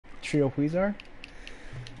Trio HUIZAR.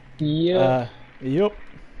 Yeah. Yup.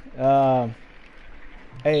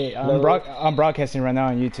 Hey, I'm broadcasting right now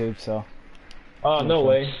on YouTube, so. Oh, no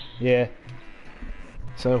way. Yeah.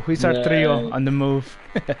 So HUIZAR Trio on the move.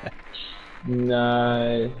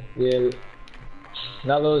 Nice. Yeah.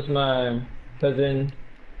 Nalo's my cousin.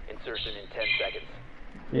 Insertion in 10 seconds.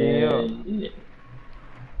 Yeah.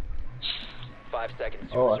 5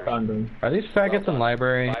 seconds to Oh, I insertion. found him. Are these faggots in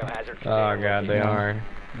library? Biohazard Oh container god, they located. are.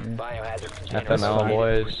 Biohazard container FML located.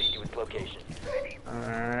 boys. Proceed to its location.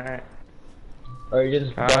 Alright. Or you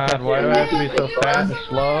just God, why do I have to be so fat and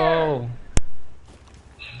slow?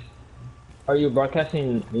 Are you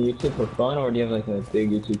broadcasting YouTube for fun, or do you have like a big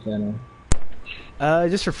YouTube channel?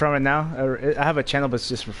 Just for fun right now. I have a channel, but it's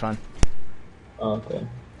just for fun. Oh, okay.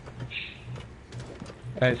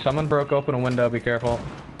 Hey, someone broke open a window, be careful.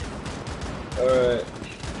 Alright.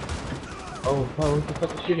 Oh, fuck, what the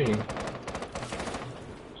fuck is shooting me?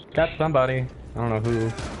 Got somebody. I don't know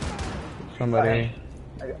who. Somebody.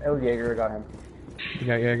 It was Jaeger, I got him. You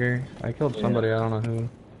got Jaeger? I killed somebody, I don't know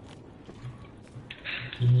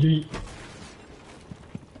who. Yeet.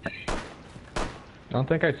 I don't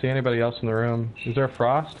think I see anybody else in the room. Is there a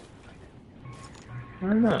frost? I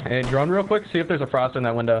don't know. Hey, drone real quick, see if there's a frost in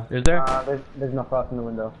that window. Is there? There's no frost in the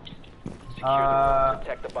window.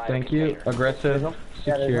 Protect the bio Thank you. container. Aggressive.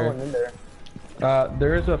 Yeah, there's no Secure. one in there.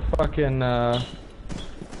 There is a fucking,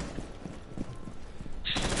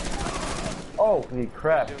 Oh, holy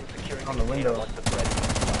crap. Resume securing On the container window. once the threat is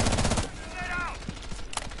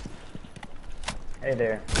Hey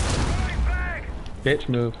there. bitch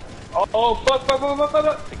move. Oh, fuck.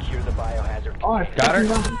 secure the biohazard Oh, I Got her?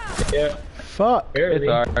 Yeah, Fuck. barely.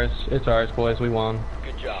 It's ours, boys, we won.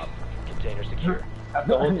 Good job. Container secure.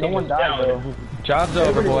 The whole No team one was died down. though. Job's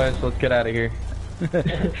over, boys, let's get out of here.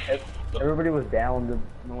 Everybody was down.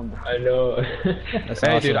 No one died. I know. That's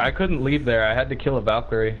Hey, awesome. dude, I couldn't leave there, I had to kill a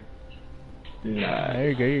Valkyrie. Nah. There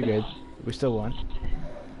you go, you're good. We still won.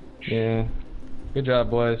 Yeah. Good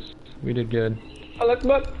job, boys. We did good. Oh, let's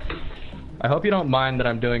look. I hope you don't mind that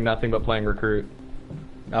I'm doing nothing but playing recruit.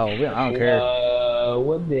 Oh, I don't care.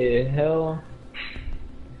 What the hell?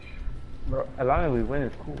 Bro, as long as we win,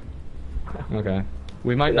 it's cool. Okay.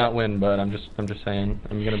 We might not win, but I'm just saying.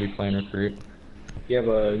 I'm gonna be playing recruit. You have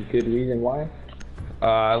a good reason why?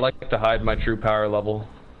 I like to hide my true power level.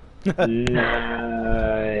 Nice.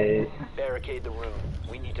 Barricade the room.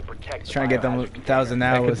 We need to protect the Trying to get them biohazard 1,000 Hey,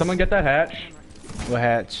 hours. can someone get that hatch? What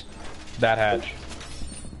hatch? That hatch.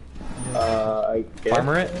 I guess.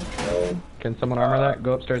 Armor it? Can someone armor that?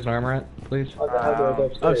 Go upstairs and armor it, please. How the hell do I go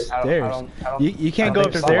upstairs? Upstairs. I don't- You can't I go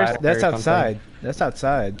think there's a upstairs. ladder That's or something. outside. That's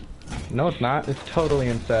outside. No, it's not. It's totally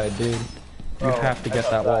inside, dude. You Bro, have to get that's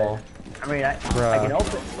that outside. wall. I mean, I Bruh. can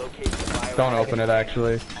open Locate the biohazard Don't open it,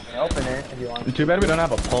 actually. I can open it if you want. Too bad we don't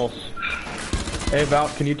have a pulse. Hey, Val,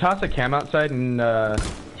 can you toss a cam outside and,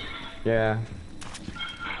 yeah.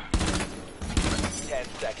 10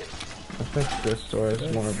 seconds. I think this door is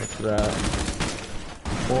more of a threat.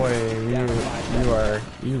 Boy,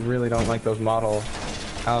 you really don't like those model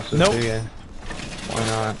houses, Nope. do you? Why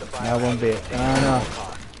not? That won't be it. I don't know.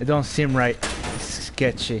 It don't seem right. It's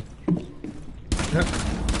sketchy.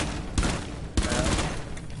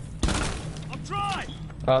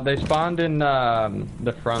 They spawned in,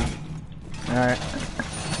 the front. Alright.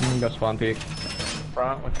 You can go spawn peek.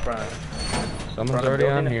 Front with front. Someone's Front of already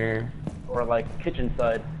on building? here. Or like kitchen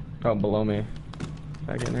side. Oh, below me.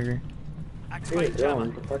 Back in nigger. Dude,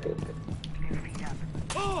 drone, what the fuck is it?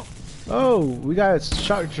 Oh, we got a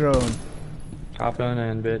shock drone. Top gun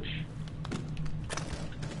and bitch.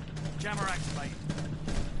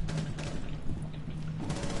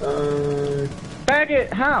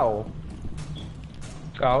 Faggot, how?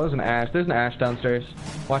 Oh, it was an ash. There's an ash downstairs.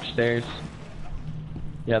 Watch stairs.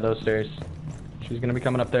 Yeah, those stairs. She's gonna be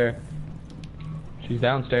coming up there. She's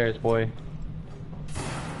downstairs, boy.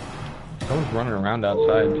 Someone's running around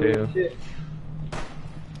outside, too. Shit.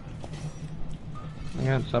 I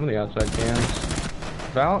got some of the outside cams.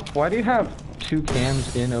 Val, why do you have 2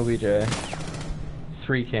 cams in OBJ?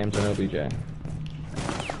 3 cams in OBJ.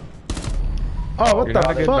 Oh, what You're the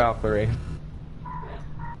not a good fuck? Valkyrie.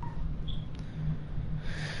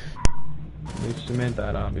 At least you made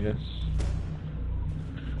that obvious.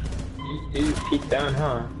 You peek down,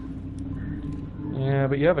 huh? Yeah,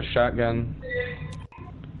 but you have a shotgun.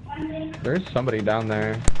 There's somebody down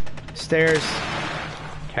there. Stairs.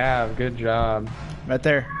 Cav, good job. Right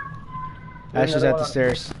there. Ash is at the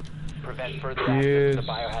stairs. Prevent further access to Use the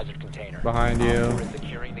biohazard container. behind you. We're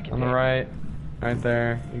securing the On container. the right. Right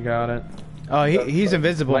there. You got it. Oh, he's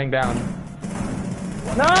invisible. Laying down.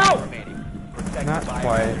 One No! remaining. Protect Not the quite.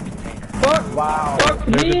 biohazard container. fuck? Wow. Fuck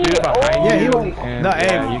There's a me! dude behind Yeah, you, he- and No,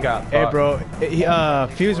 yeah, hey, you got hey, fucked. bro.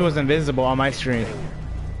 Fuse was invisible on my screen.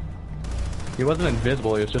 He wasn't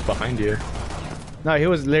invisible, he was just behind you. No, he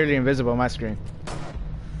was literally invisible on my screen.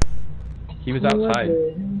 He was outside.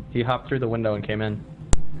 He hopped through the window and came in.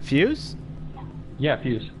 Fuse? Yeah,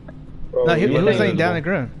 Fuse. Bro, No, he you was saying- laying down the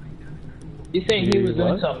ground. You saying he was doing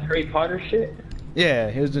What? some Harry Potter shit? Yeah,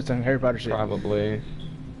 he was doing some Harry Potter shit. Probably.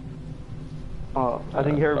 Oh, I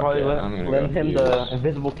think Harry Fuck probably yeah, I'm gonna lent go him Fuse. the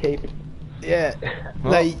invisible cape. Yeah.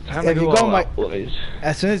 Well, Like, time to if you go go all on my, out, boys.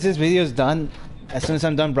 as soon as this video is done, as soon as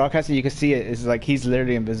I'm done broadcasting, you can see it. It's like he's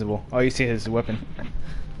literally invisible. All you see is his weapon.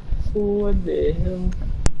 What the hell?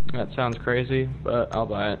 That sounds crazy, but I'll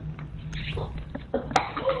buy it.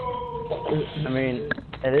 I mean,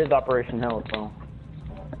 it is Operation Hell, so.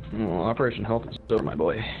 Well, Operation Help is over, my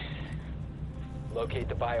boy. Locate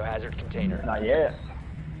the biohazard container. Not yet.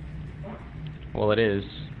 Well, it is.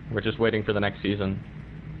 We're just waiting for the next season.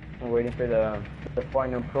 We're waiting for the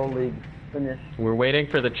final Pro League finish. We're waiting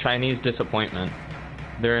for the Chinese disappointment.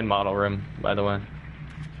 They're in model room, by the way.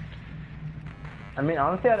 I mean,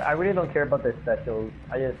 honestly, I really don't care about their specials.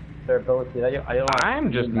 I just, their abilities. I don't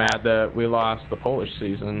I'm just mad that we lost the Polish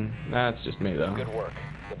season. That's just me, though. Good work.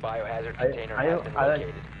 The biohazard container I, has been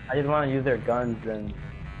located. I just want to use their guns and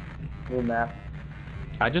new map.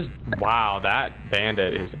 Wow, that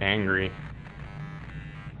bandit is angry.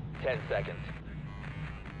 10 seconds.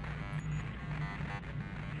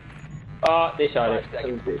 They shot 5 it.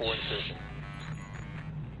 seconds before insertion.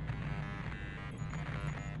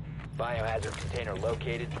 Biohazard container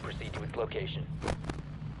located. Proceed to its location.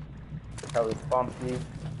 That's how we spawn me.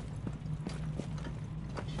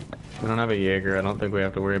 We don't have a Jaeger. I don't think we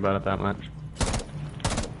have to worry about it that much.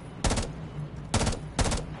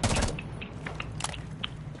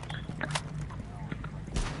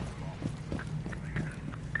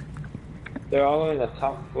 They're all on the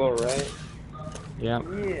top floor, right? Yeah.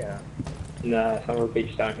 Yeah. Nah, Summer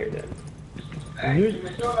Beach down here then.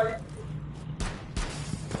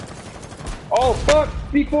 Oh fuck!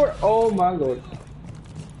 C4! Oh my lord.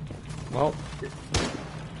 Well,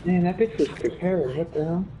 Man, that bitch was prepared. What the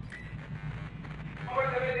hell?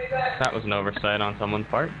 that was an oversight on someone's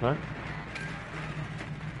part, but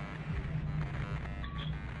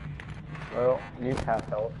Well, need half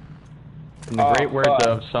health. in the great words fuck.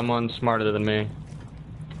 of someone smarter than me,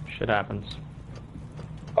 shit happens.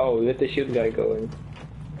 Oh, let the shield guy go in.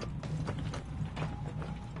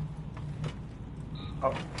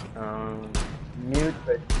 Oh, mute,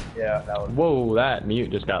 but yeah, that was. Whoa, that mute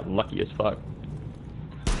just got lucky as fuck.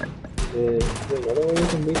 Is there another way you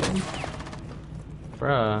can beat him?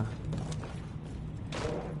 Bruh.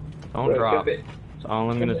 Don't Bro, drop. give it. That's all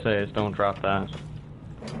I'm gonna say is don't drop that.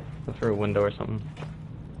 Go through a window or something.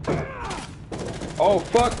 Oh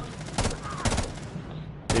fuck!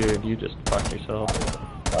 Dude, you just fucked yourself.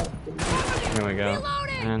 There we go.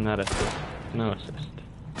 And that assist. No assist.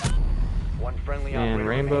 One friendly Man, operator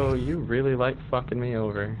Rainbow, remaining. you really like fucking me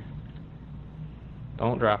over.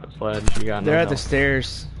 Don't drop it, Sledge. You got no They're at the help.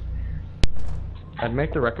 stairs. I'd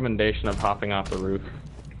make the recommendation of hopping off the roof.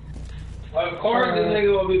 Of course this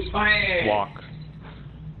nigga will be playing! Walk.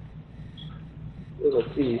 Little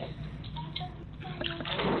thief.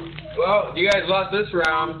 Well, you guys lost this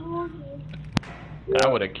round.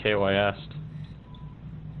 That would have KYS'd.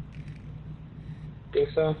 Think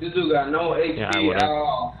so? This dude got no HP Yeah, I would've. at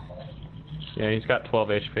all. Yeah, he's got 12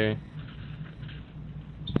 HP. Yeah,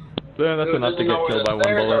 that's Dude enough to doesn't get know where killed the by one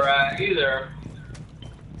stairs bullet. are at either.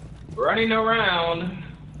 Running around.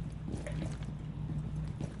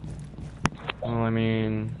 Well, I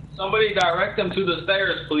mean, Somebody direct him to the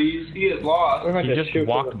stairs, please. He is lost. you just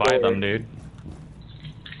walked by them, dude.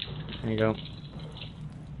 There you go.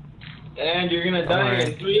 And you're gonna die Alright.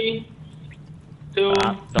 in 3, 2,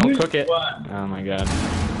 Don't cook it. 1. Oh my god.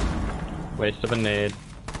 Waste of a nade.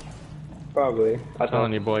 Probably. I'm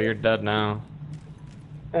telling you, boy, you're dead now.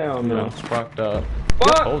 Hell No, no. it's fucked up.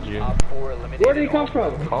 Fuck! Told you. Op 4 eliminated. Where did he come all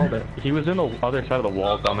from? Called it. He was in the other side of the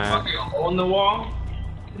wall, dumbass. Fucking hole in the wall?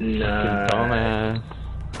 Nah. Dumbass.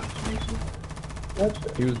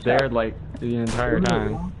 He was there like the entire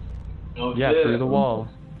time. No Yeah, shit. through the wall.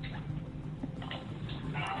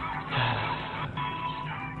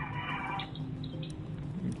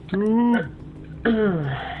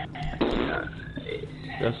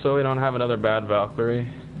 Just so we don't have another bad Valkyrie.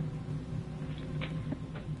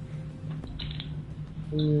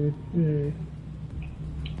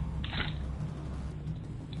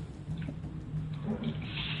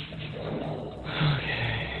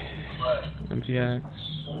 MTX.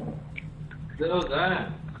 What's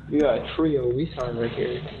that? You got a trio HUIZAR right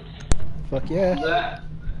here. Fuck yeah. What's that?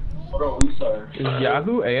 What are we, sir? Is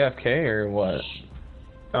Yahoo AFK or what?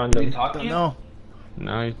 On the Don't know.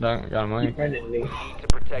 No, he's not got a mic. Need to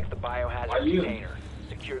protect the biohazard you? container.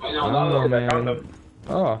 Secure the Oh, man.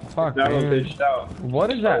 Oh, fuck, That one man. pitched out.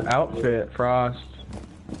 What is that outfit, Frost?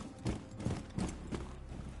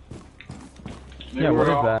 Yeah, what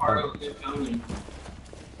is that?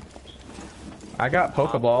 I got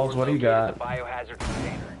Pokeballs. What do you got? The biohazard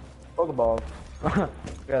container. Pokeballs.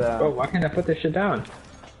 got Bro, a, why can't I put this shit down?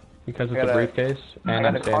 Because it's I got a a- briefcase, I and got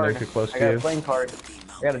I'm a standing card. too close I to got a you. playing card.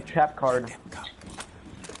 I got a trap card.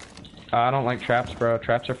 I don't like traps, bro.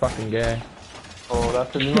 Traps are fucking gay. Oh,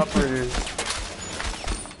 that's a new upgrade.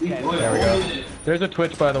 There we go. There's a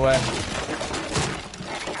Twitch, by the way. 5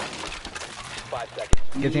 seconds.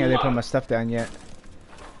 Good thing I didn't put my stuff down yet.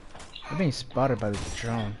 I'm being spotted by the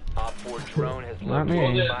drone. Op 4 drone has Not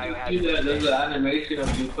located me. the biohazard There's container. an animation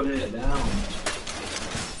of you putting it down.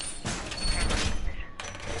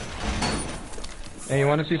 Hey, you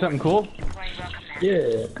want to see something cool?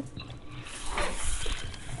 Yeah.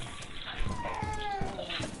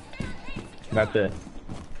 That's it.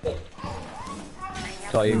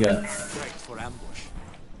 That's all you get.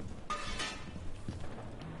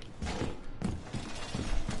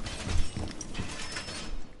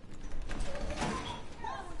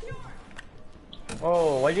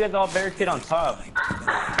 Oh, why you guys all barricade on top? What's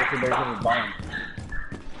the barricade on the bottom?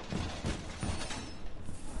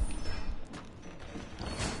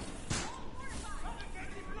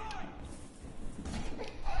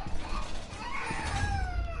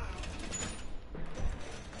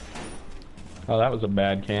 Oh, that was a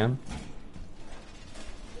bad cam.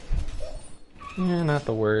 Yeah, not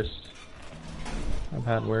the worst. I've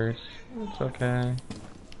had worse. It's okay.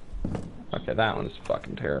 Okay, that one's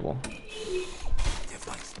fucking terrible.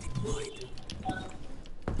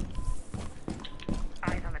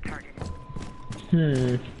 Eyes on the target.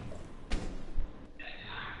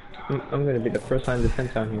 I'm gonna be the first line of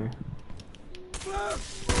defense down here.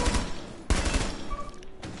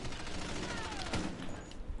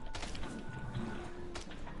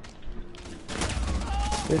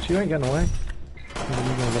 Bitch, you ain't getting away. You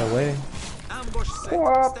gonna get away? Ambush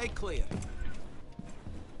set. Stay clear.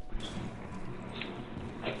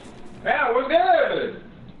 Yeah, we're good!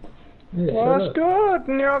 What's good,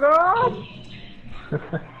 nigga?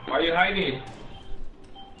 Why are you hiding?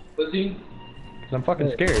 Pussy? Cause I'm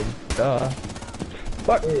fucking scared. Duh.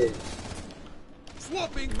 Fuck.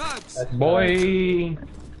 Swapping mags. Boy.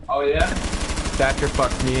 Oh yeah? Thatcher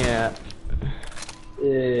fucked me up.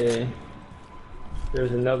 Yeah.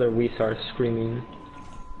 There's another HUIZAR screaming.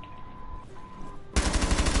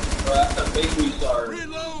 Oh, that's a fake HUIZAR.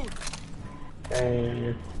 Reload.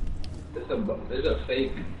 And there's a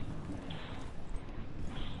fake.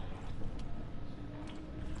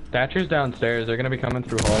 Thatcher's downstairs. They're gonna be coming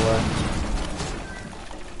through hallway.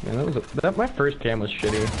 Man, that my first cam was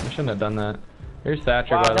shitty. I shouldn't have done that. Here's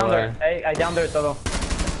Thatcher, Wow, by the down way. there. Hey, I down there, Solo.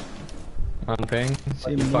 On ping.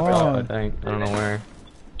 See You fuck off, I more. think. I don't know where.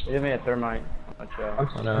 Give me a thermite. Watch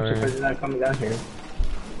out. Whatever. surprised you're not coming down here.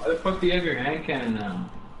 Why the fuck do you have your hand cannon now?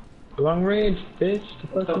 Long range, bitch.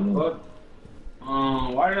 What the fuck?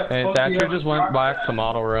 Why the Hey, fuck do you Thatcher have a just went back to shotgun?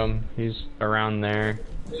 model room. He's around there.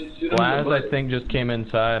 Shoot him in Laz, the I butt. think, just came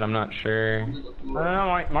inside. I'm not sure. I don't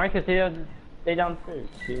know, Marcus, stay downstairs,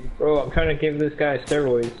 dude. Bro, I'm trying to give this guy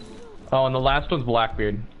steroids. Oh, and the last one's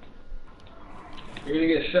Blackbeard. You're gonna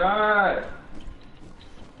get shot.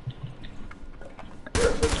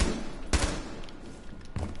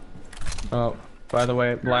 Oh, by the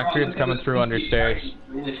way, Blackbeard's coming through under stairs.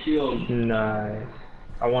 Need a shield. Nice.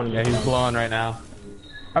 I want Yeah, he's blowing right now.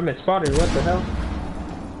 I've been spotted. What the hell?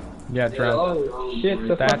 Yeah, drunk. Oh shit!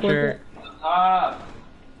 The Thatcher, fuck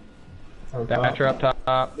was that? Thatcher up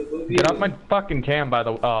top. Get off my fucking cam, by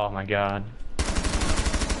the way. Oh my god.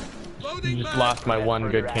 Loading You just mag. lost my one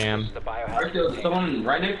good Further cam. access to the biohazard Marcel, container. someone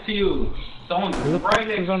right next to you. Someone Who the right fuck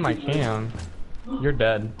next is on my to you. cam? You're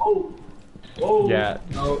dead. Oh. Oh. Yeah.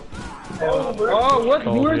 Oh. Oh, what?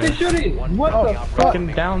 Told Where are you. they shooting? What friendly the operator fuck? Fucking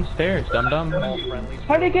downstairs, dum dum. All friendlies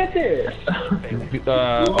How'd they get there?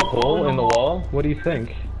 A hole in the wall? What do you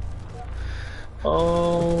think?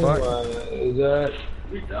 Oh Fuck. my god.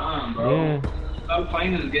 You're dumb, bro. Yeah. Stop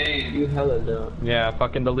playing this game. You hella dumb. Yeah,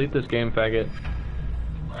 fucking delete this game, faggot.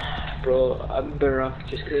 Bro, I'm better off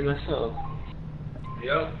just killing myself.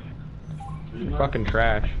 Yep. You're fucking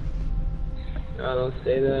trash. No, don't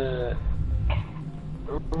say that.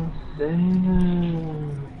 Don't say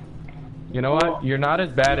that. You know what? You're not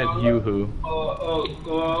as bad as Yoo-Hoo.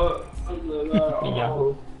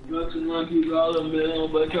 Yahoo.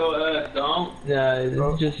 Nah,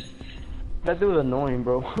 it's just, That dude's annoying,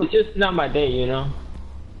 bro. it's just not my day, you know?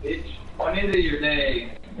 Bitch, when is it your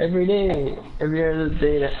day? Every day. Every other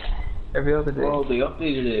day. Every other day. Oh, they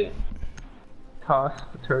updated it. Toss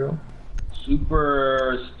the turtle.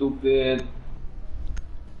 Super stupid.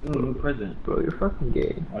 Ooh, new present. Bro, you're fucking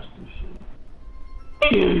gay. Watch this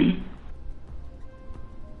shit.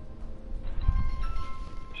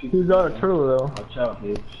 Who's on a turtle though? Watch out,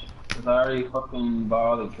 bitch. Cause I already fucking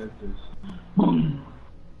bought all the characters.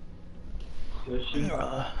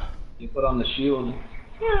 You put on the shield.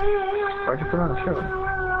 Why'd you put on a show?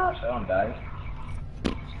 I don't die.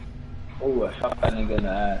 Oh, I shot that nigga in the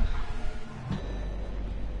ass.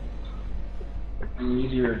 You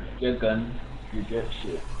use your jet gun, your jet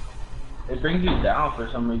shit. It brings you down for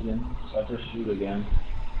some reason, so I just shoot again.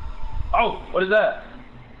 Oh, what is that?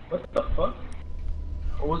 What the fuck?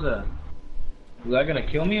 What was that? Was that gonna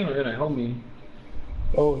kill me or gonna help me?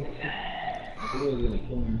 Oh. I think it was gonna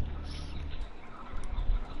kill me.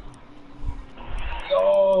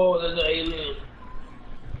 Yo, there's an alien.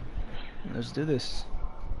 Let's do this.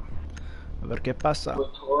 A ver qué pasa.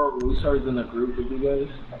 What, Toro HUIZAR's in the group with you guys?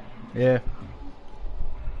 Yeah.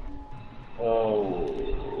 Oh,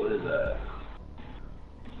 what is that?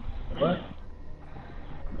 What?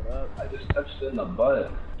 I just touched it in the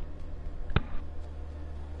butt.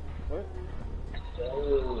 What?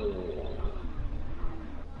 Oh.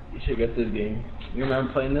 You should get this game. You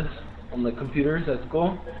remember playing this on the computers at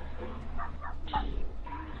school?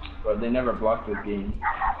 But they never blocked this game.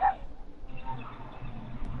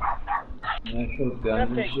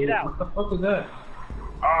 Get out. What the fuck is that?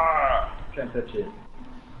 Ah! Can't touch it.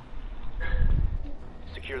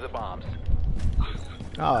 Secure the bombs.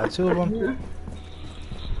 Oh, two of them.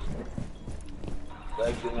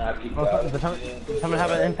 Someone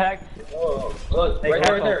have an impact? Oh, look, right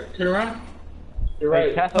there. Turn around. You're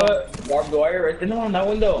right. Put barbed wire right there. No, on that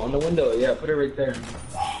window. On the window. Yeah, put it right there.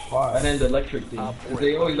 Wow. And then the electric thing.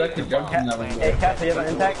 They always like to jump from that window. Hey, Castle, you have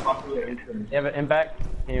an impact? You have an impact?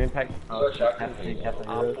 Can you impact? Oh, shotgun.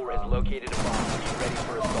 Op 4 has located a bomb. Be ready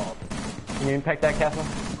for assault. Can you impact that, Castle?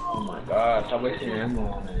 Oh my god, stop wasting your ammo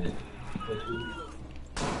on it.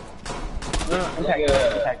 Impact.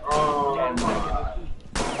 Impact. Oh my.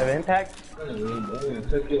 Have an impact? It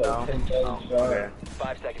took you like 10,000 shots.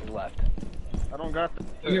 5 seconds left. I don't got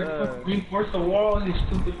the. Reinforce the walls, you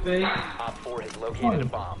stupid face. Op 4 has located a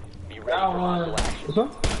bomb. Be ready That for one. hostile action. What's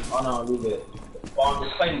up? Oh no, leave it. Bomb,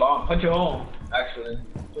 just plain bomb. Punch a hole, actually.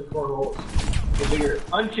 Punch 4 holes. Get bigger.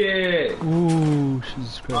 Punch it! Ooh,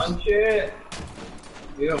 Jesus Christ. Punch it!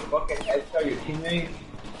 You don't fucking headshot your teammate.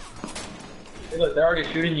 Hey, look, they're already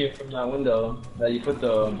shooting you from that window that you put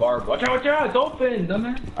the barb. Watch out, it's open,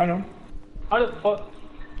 dumbass. I know. How the fuck?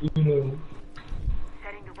 You know.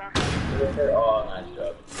 Setting the welcome. Oh, nice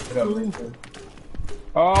job. Good job.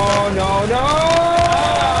 Oh no no!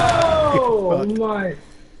 Oh my!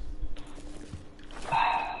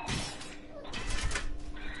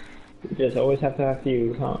 You just always have to have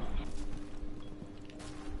fuse, huh?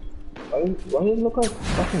 Why does it look like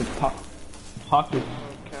fucking hockey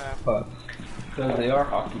pucks? Because they are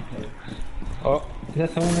hockey picks. Oh, is that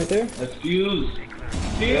someone right there? That's Fuse.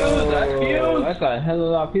 Fuse, Oh, that's Fuse. that's a hell of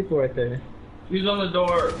a lot of people right there. Fuse on the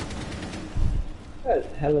door. That's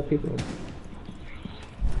a hell of people.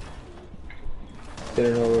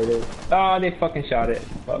 Didn't know where it is. Oh, they fucking shot it.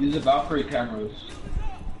 Fuck. Use the Valkyrie cameras.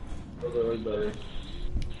 Those are way better.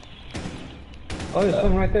 Oh, there's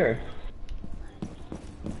someone right there.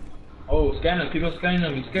 Oh, scan him. People scanning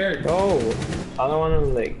him. He's scared. Oh, I don't want to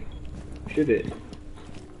like shoot it.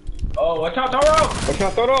 Oh, watch out, Toro! Watch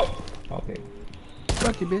out, Toro! Okay.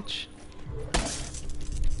 Fuck you, bitch.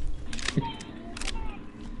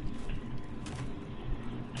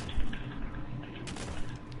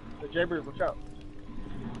 The Jaybird, watch out.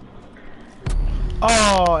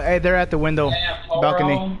 Oh, hey, they're at the window. Damn, Toro.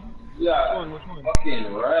 Balcony. Yeah, Which one?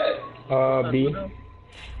 fucking red. B.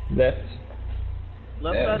 Left.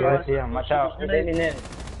 Left Yeah, side or I right see side? him. Watch out. They're leaning in.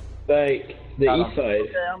 Like the east side.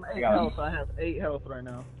 Okay, I'm 8 health. I have 8 health right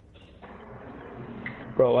now.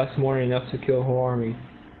 Bro, that's more than enough to kill a whole army.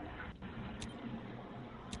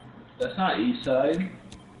 That's not east side.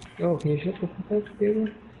 Oh, can you shut the fuck up, Gabriel?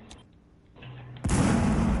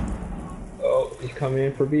 Oh, he's coming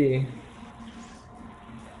in for B.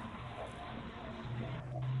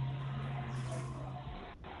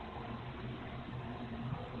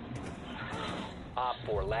 Op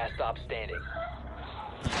 4, last stop standing.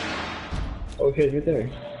 Okay, right there.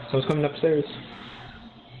 Someone's coming upstairs.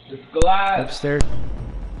 It's glass. Upstairs.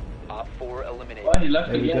 Op 4 eliminated. Oh, he left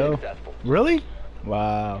There you again. go. Successful. Really?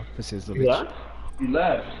 Wow. This is the bitch. He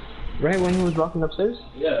left. Right when he was walking upstairs?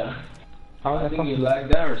 Yeah. How I was that think he fucking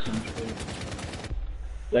lagged out or something.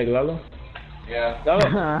 like Lalo? Yeah. No.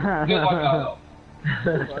 Good luck, Lalo.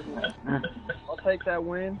 I'll take that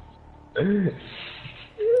win.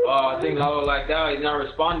 Oh, I think Lalo lagged out. He's not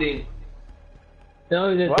responding.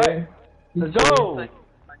 No, he's What? there. Let's go, Like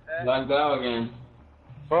that. Lagged out again.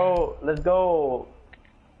 bro. Let's go.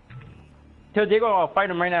 Tell Diego I'll fight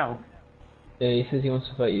him right now. Yeah, he says he wants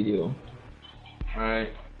to fight you, Diego.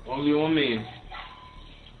 Alright. 1v1 me.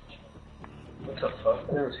 What the fuck?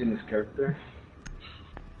 I've never seen this character.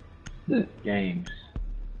 Games.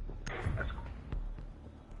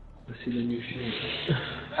 Let's see the new shit.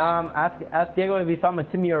 Ask Diego if he saw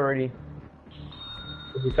Matimio already.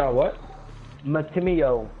 If you saw what?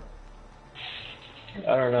 Matimio.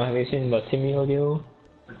 I don't know. Have you seen Timio, Diego?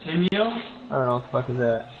 Timio? I don't know what the fuck is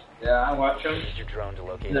that. Yeah, I watch him. Use your drone to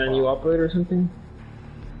locate Is that a a new bomb. operator or something?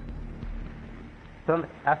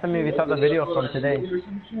 Ask him if he saw the video from today.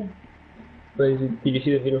 But did you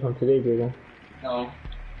see the video from today, Diego? No.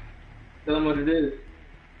 Tell him what it is.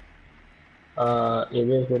 It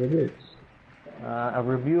is what it is. A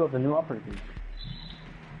review of the new operator.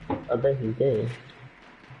 I bet he's gay.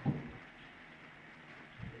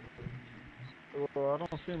 Well, I don't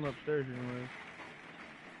see him upstairs anyway.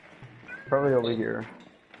 Probably over here.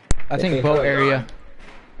 I think boat area.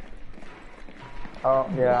 Oh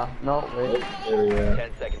yeah. No wait. Yeah.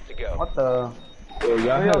 10 seconds to go. What the? Yo, y'all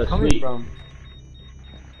Where had y'all a coming sleep. from?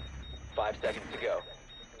 5 seconds to go.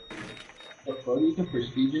 What the fuck? You can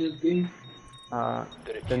prestige in this game? The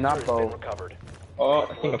The diffuser has been Napo. recovered. Oh,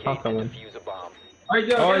 I think I Locate found and someone. defuse a bomb. Alright,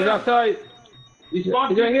 Joe. Oh, he's outside. He's He's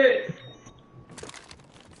spawned. right here.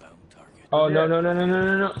 Oh, no.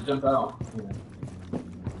 Jump out.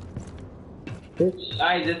 Bitch.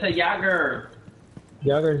 Guys, it's a Jaeger.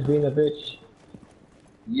 Jager's being a bitch.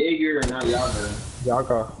 Jaeger, not Jaeger.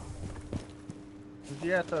 Jager. Where's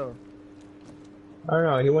he at though? I don't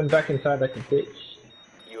know. He went back inside like a bitch.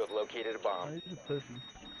 You have located a Oh, bomb. he's a pussy.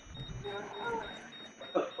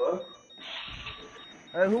 What the fuck?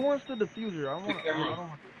 Hey, who wants the diffuser? I don't want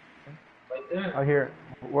Right there. Oh here.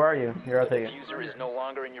 Where are you? Here, I'll The take it. diffuser is no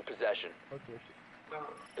longer in your possession. Okay.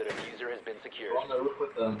 The diffuser has been secured. On the roof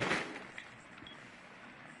with them.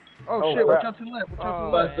 Oh, Oh, shit, watch crap. out to the left, watch out to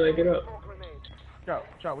the But left. so I get up. Watch out,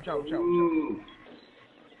 watch out, watch out, watch out. Ooh.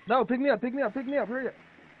 No, pick me up, hurry up.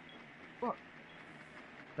 Fuck.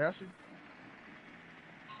 Bastard.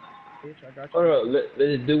 Bitch, I got you. Oh no, let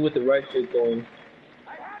this dude with the right shit going.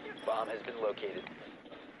 Bomb has been located.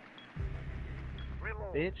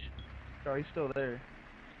 Bitch. Oh, he's still there.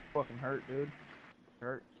 Fucking hurt, dude.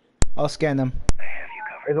 Hurt. I'll scan them.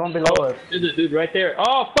 There's one below us. There's a dude right there.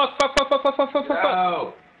 Oh fuck.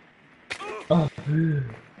 Ow. Oh,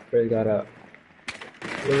 Fred got up.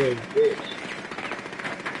 Look at this bitch.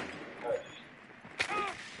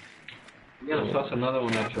 You're gonna toss another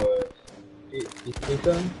one at your ass. You see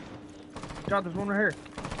something? God, there's one right here.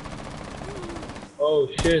 Oh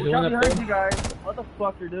shit, there's Watch one out up behind there. you guys.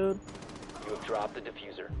 Motherfucker, dude. You have dropped the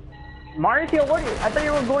diffuser. Mauricio, what? I thought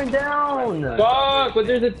you were going down. Fuck, but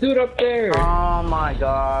there's a dude up there. Oh my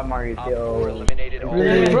God, Op 4 Mauricio. eliminated all.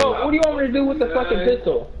 Hey, bro, what do you want me to do with the fucking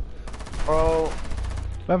pistol? Bro, What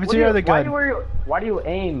happened to your other gun? why do you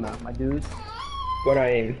aim, my dude? What I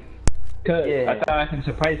aim? Cause Yeah. I thought I could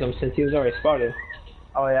surprise him since he was already spotted.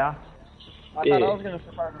 Oh yeah. I Yeah. thought I was gonna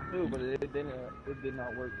surprise him too, but it didn't. It did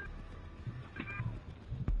not work.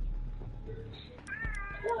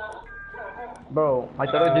 Bro,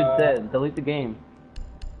 like the other dude said, delete the game.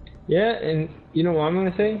 Yeah, and you know what I'm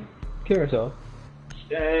gonna say? Kill yourself.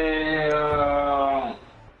 Damn. I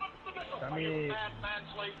mean,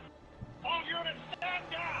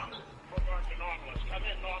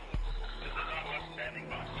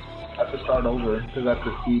 I have to start over because I have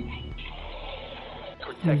to see.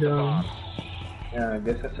 Protect the bomb. Yeah, I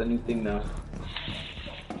guess that's a new thing now.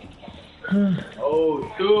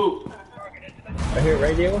 Oh, shoot! Right here,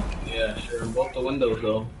 right, Diego? Yeah, sure. Both the windows,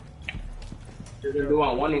 though. If you do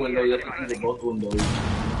on one window, you have to see the both windows.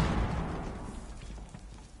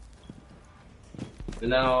 And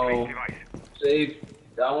now, save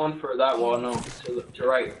that one for that wall. No, to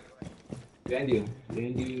right. Behind you.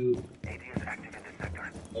 Behind you.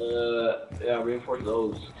 Yeah, reinforce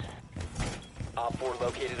those. Op 4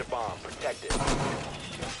 located a bomb. Protect it.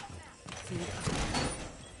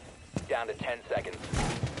 Down to 10 seconds.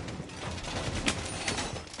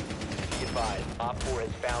 Be advised, Op 4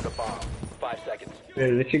 has found a bomb. 5 seconds. Wait,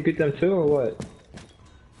 did you get them too or what?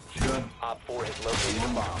 Sure. Op 4 has located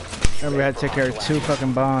a bomb. Remember, we had to take care of 2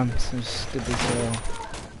 fucking bombs. It was stupid as hell.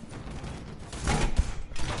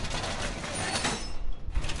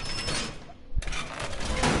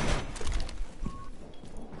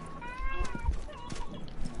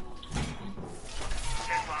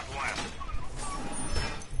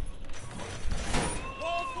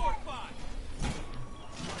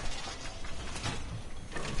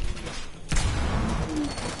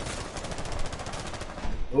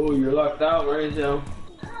 Oh, you're locked out, Razor.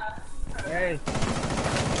 Hey.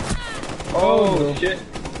 Oh, shit.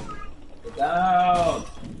 Get down.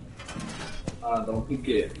 Don't peek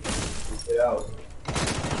it. Get out.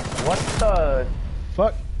 What the?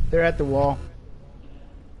 Fuck. They're at the wall.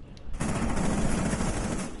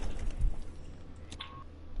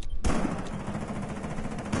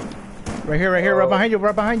 Right here, right behind you,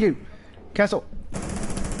 right behind you. Castle.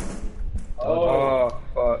 Oh,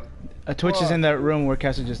 fuck. A Twitch is in that room where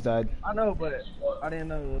Castle just died. I know, but I didn't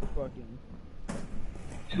know it was fucking.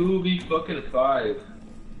 2v5.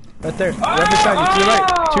 Right there. Right beside you. To your right.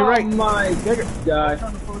 To your right. Oh my god.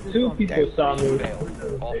 Two people saw me.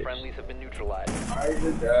 All friendlies have been neutralized. I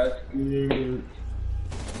just got screwed.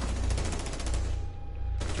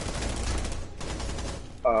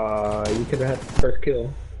 You could have had the first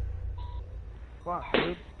kill. Fuck,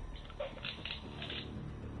 dude.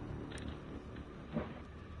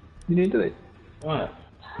 You didn't do it. What?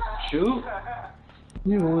 Shoot?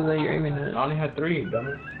 Yeah, what was that you're aiming at? I only had 3,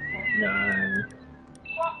 dummy. 9.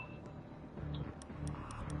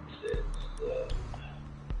 6.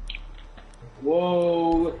 Whoa,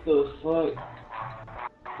 what the fuck?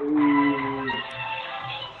 Ooh.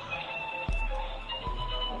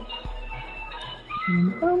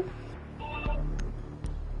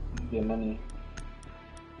 Get money.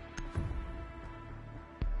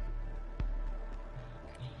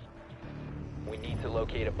 We need to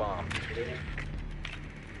locate a bomb.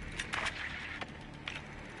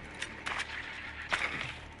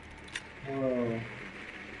 Oh.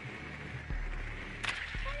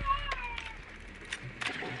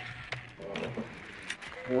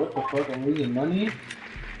 Hey, what the fuck? I'm losing money?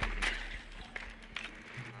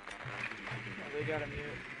 They got a mute.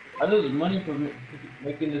 I lose money for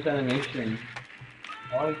making this animation.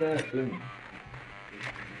 Why is that a thing?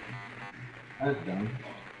 That's dumb.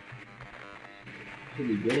 Should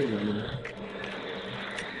be getting money.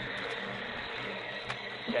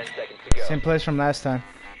 10 seconds to go. Same place from last time.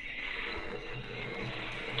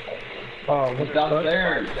 Oh, What's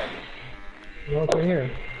downstairs? No, it's right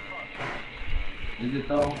here. Is it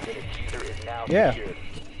though? The diffuser is now Yeah. secured.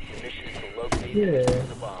 The mission is to locate Yeah. and defuse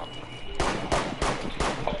the bomb.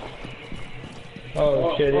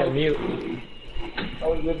 Oh shit, yeah, mute.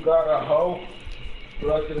 Oh, you got a hoe.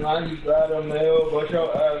 Recognize you got a male, but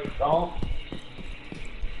your ass don't.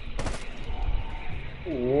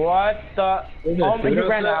 What the? Oh my, he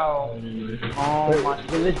ran out. Oh my,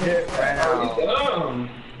 he legit ran out. Dumb.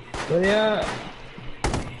 Where they at?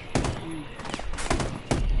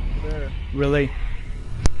 There. Really?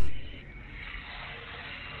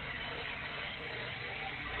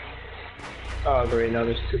 Oh great, now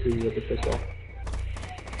there's 2 people with the pistol.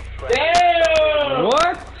 Damn!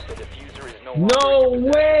 What? The diffuser is no No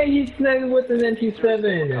longer way! He's snagged with an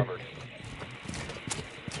MP7! covered.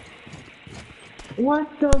 What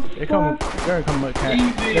the They're gonna fuck?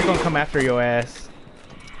 they're gonna come after your ass.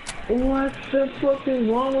 What the fuck is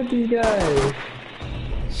wrong with you guys?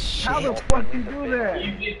 How the fuck you do that?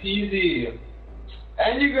 Easy peasy.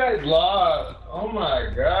 And you guys lost. Oh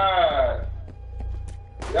my god.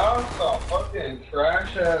 Y'all some fucking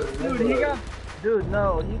trash ass Dude, he got. Dude,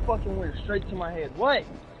 no, he fucking went straight to my head. What?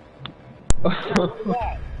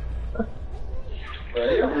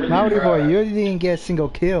 Naughty boy, you didn't get a single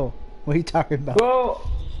kill. What are you talking about? Well,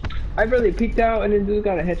 I barely peeked out and then dude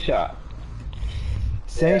got a headshot.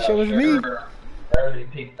 Same shit with me. Barely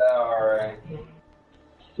peeked out, alright.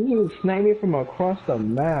 Dude sniped me from across the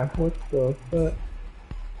map. What the fuck?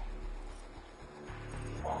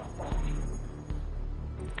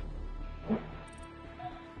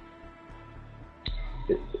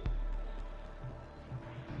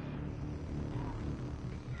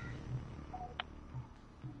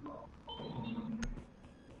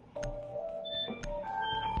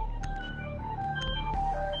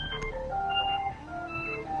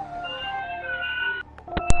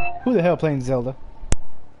 Who the hell playing Zelda?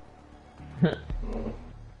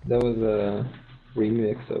 That was a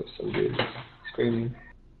remix of some dude screaming.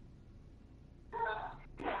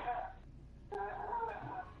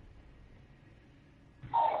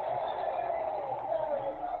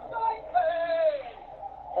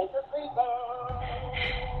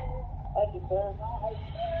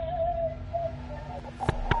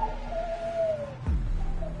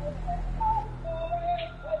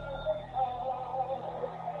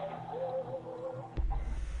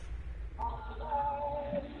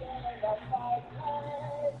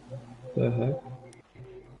 The heck?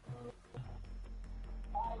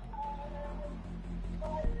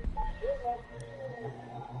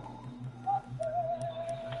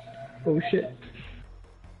 Oh shit.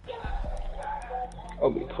 I'll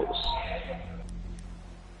be close.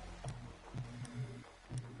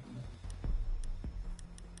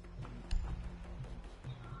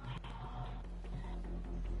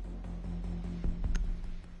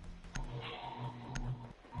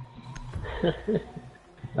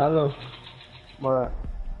 Hello. What?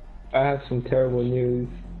 I have some terrible news.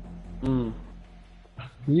 Hmm.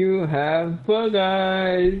 You have bug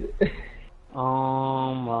eyes.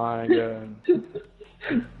 Oh my god.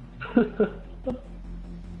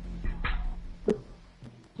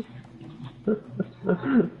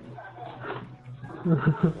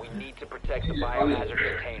 We need to protect the biohazard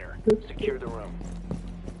container. Secure the room.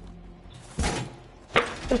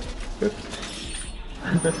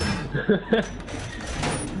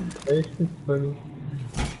 This is funny.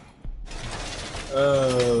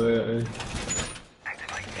 Oh man.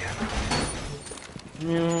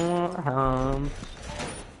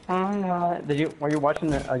 Were you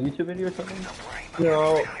watching a YouTube video or something?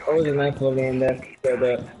 No, I was an iPhone game that said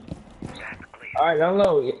that. Alright, down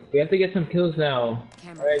low. We have to get some kills now.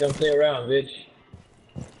 Alright, don't play around, bitch.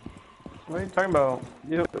 What are you talking about?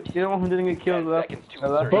 You're the one who didn't get killed left.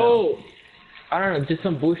 Bro! I don't know, just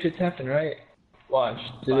some bullshit's happened, right? Watch.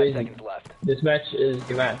 5 seconds left. This match is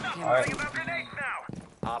the match. Alright.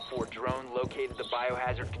 Op 4 drone located the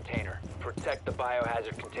biohazard container. Protect the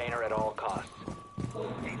biohazard container at all costs.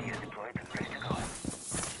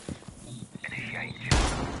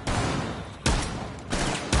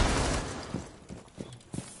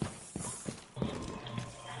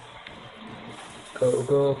 Go,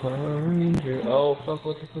 go, Power Ranger. Oh, fuck,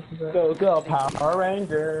 what the fuck is that? Go, go, Power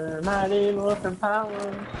Ranger, mighty morphin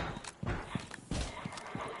power.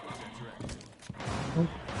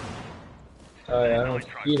 Alright, I don't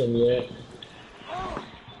see them yet.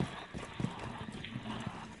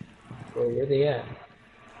 Bro, where they at?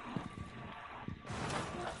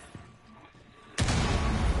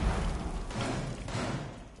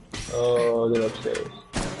 Oh, they're upstairs.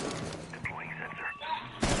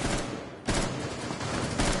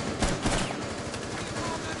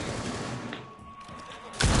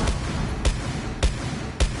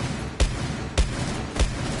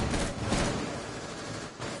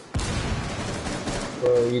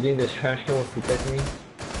 Bro, you think this trash can will protect me?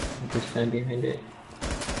 Just stand behind it.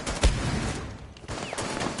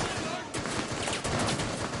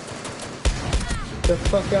 The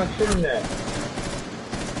fuck y'all shooting at?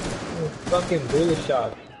 Oh, fucking bullet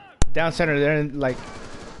shot. Down center, they're in like,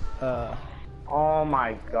 Oh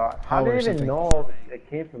my god. How Power did I even something. know it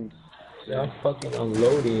came from? Y'all fucking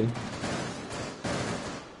unloading.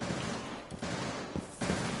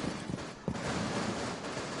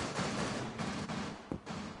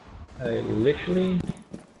 I literally.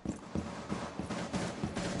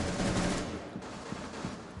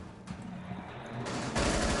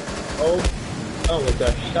 Oh, with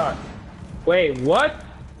a shot. Wait, what?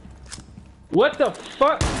 What the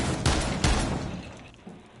fuck?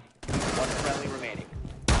 One friendly remaining.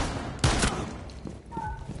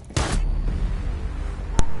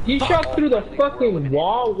 He shot through the fucking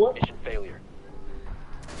wall? What? Mission failure.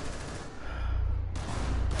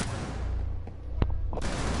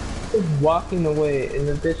 Just walking away and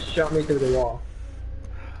the bitch shot me through the wall.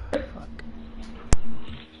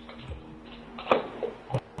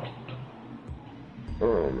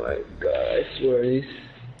 Oh my god, I swear this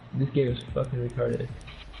game is fucking retarded.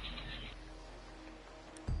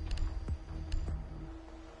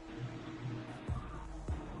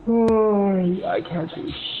 Oh, I can't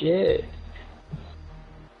do shit.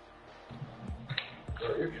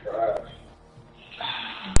 You're trash.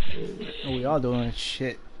 we all doing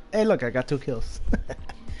shit. Hey, look, I got 2 kills.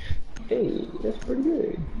 Hey, that's pretty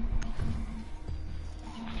good.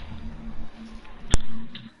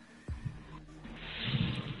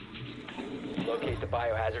 Locate the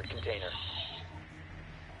biohazard container.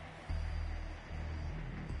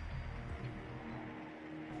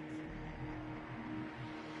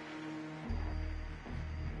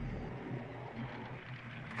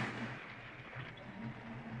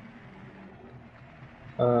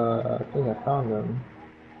 I think I found them.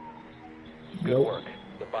 Good work.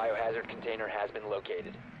 The biohazard container has been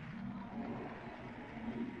located.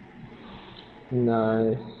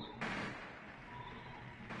 Nice.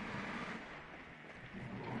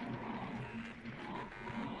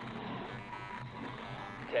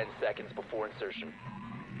 Ten seconds before insertion.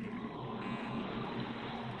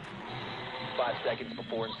 5 seconds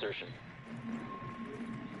before insertion.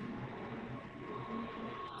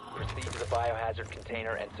 Proceed to the biohazard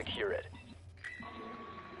container and secure it.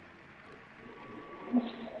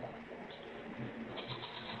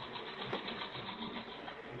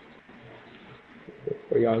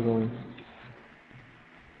 Where y'all going?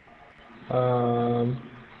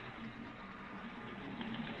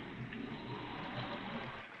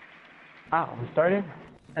 Ah, we started?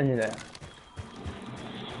 I knew that.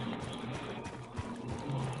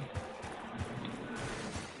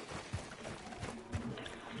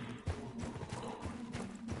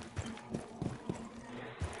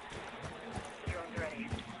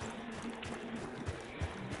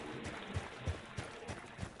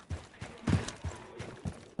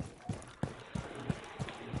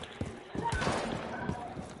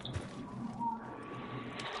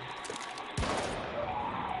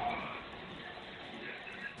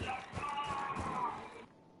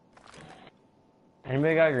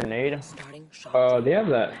 Anybody got a grenade? Oh, they have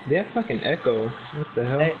that. They have fucking echo. What the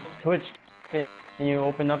hell? Hey, Twitch, can you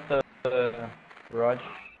open up the garage?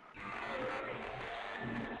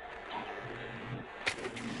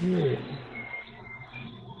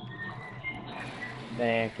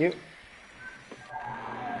 Thank you.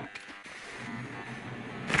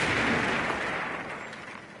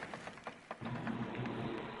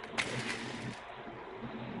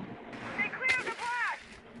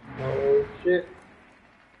 Oh shit.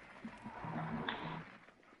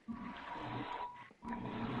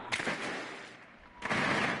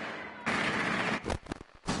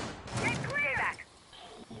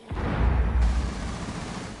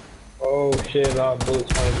 Oh shit, a lot of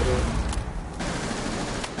bullets flying through.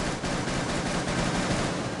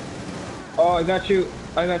 Oh, I got you.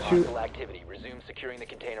 I got you. Hostile activity. Resume securing the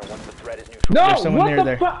container once the threat is neutral. No! There's someone What near the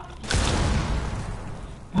there. fuck?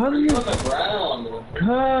 How do you... on the ground?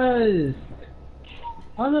 Cuz...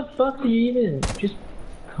 How the fuck do you even just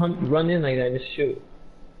come run in like that and just shoot?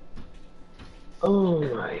 Oh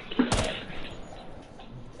my god.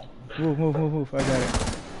 Move, move, move, move. I got it.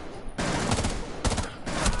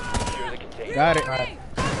 Secure the container. Got it.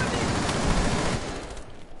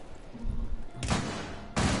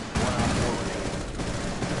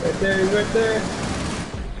 Right there, he's right there.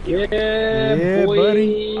 Yeah, Yeah, boy.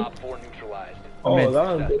 buddy. Op 4 neutralized. Oh, Man. that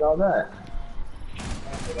one did all that.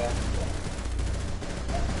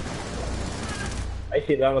 I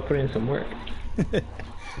see that will put in some work.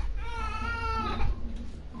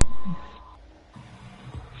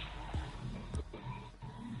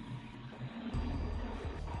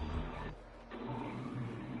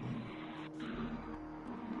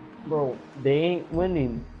 Bro, they ain't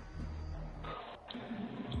winning.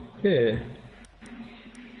 Yeah.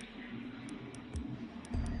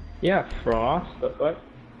 Yeah, Frost, but what?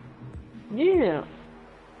 Yeah.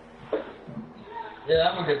 Yeah,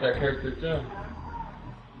 I'm gonna get that character too.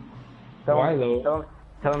 Why though?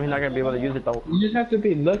 Tell him he's not gonna be able to use it though. You just have to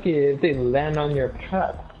be lucky if they land on your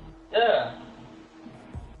trap. Yeah.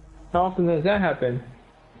 How often does that happen?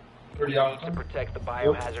 Pretty To awesome. protect the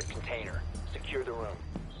biohazard container. Secure the room.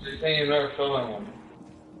 So you're saying you've never stolen one?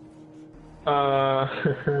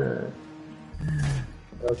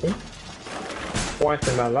 Okay. Once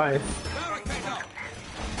in my life. Barricade up.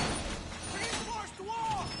 Reinforce the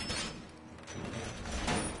wall.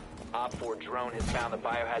 Op 4 drone has found the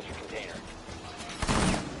biohazard container.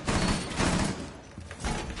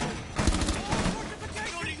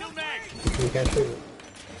 Loading new mag. You can't shoot it.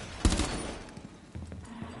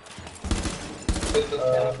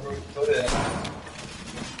 Put it.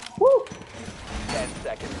 Woo! 10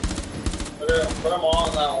 seconds. Put them all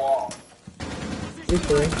on that wall. He's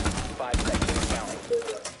free. 5 seconds counting.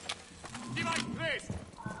 Device placed.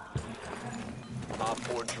 Op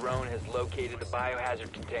 4 drone has located the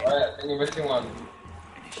biohazard container. Alright, and you're missing one.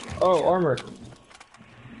 Oh, armor.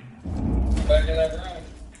 Back in that room.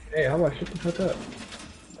 Hey, how about shut the fuck up?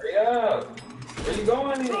 Hurry up. Where you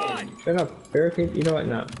going? Shut up. Barricade. You know what?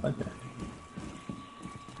 No. Fuck that.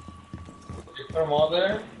 You put them all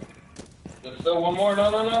there? There's still one more. No.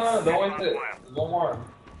 Don't waste it. There's one more.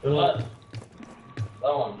 What?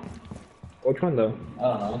 That one. Which one though? I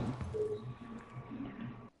don't know.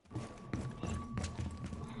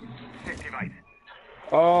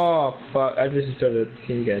 Oh fuck! I just started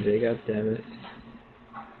team gadget. God damn it!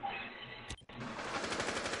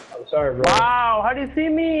 I'm sorry, bro. Wow, how do you see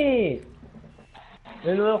me?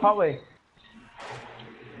 In the little hallway.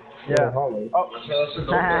 Yeah. Hallway. Oh. Okay, let's just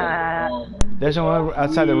open it. There's someone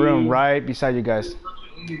outside the room, right beside you guys.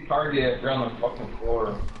 Easy target if you're on the fucking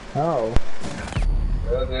floor. How?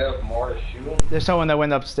 They have more to shoot. There's someone that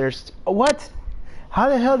went upstairs. What? How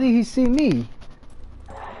the hell did he see me?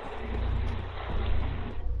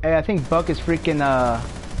 Hey, I think Buck is freaking what's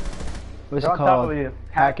They're it on top called? of you.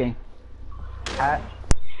 Hacking. Hat.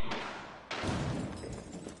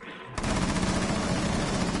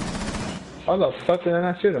 How the fuck did I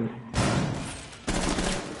not shoot him?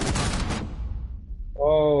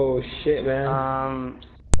 Oh shit, man.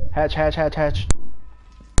 Hatch.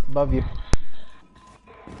 Above you.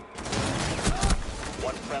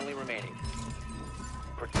 One friendly remaining.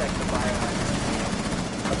 Protect the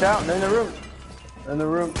biohazard. Watch out, they're in the room. They're in the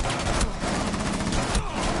room.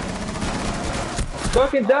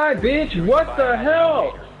 Fucking die, bitch! What the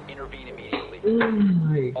hell? Intervene immediately. Oh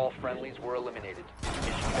my. All friendlies were eliminated.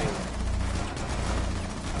 Mission failed.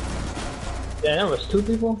 Yeah, that was 2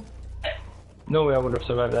 people? No way I would have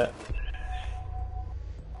survived that.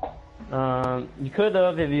 You could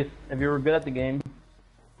have if you were good at the game.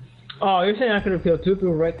 Oh, you're saying I could have killed 2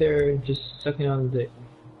 people right there just sucking on the dick?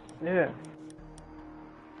 Yeah.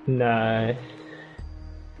 Nice.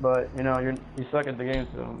 but you know you suck at the game,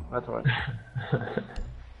 so that's why.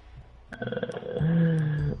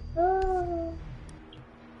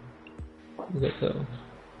 That's so.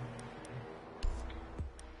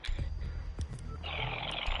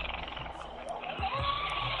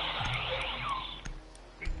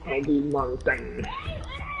 I'll do one thing.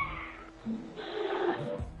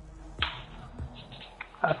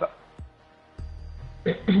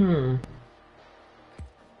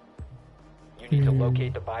 You need to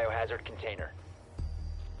locate the biohazard container.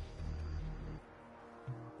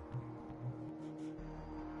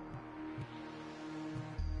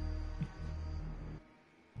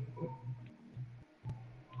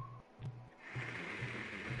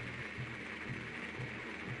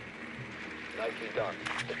 Nicely done.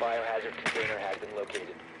 The biohazard container has been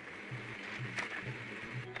located.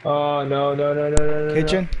 Oh no no no no no no.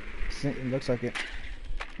 Kitchen? It looks like it.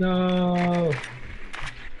 No.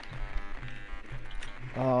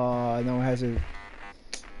 No one has a...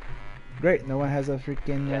 Great, no one has a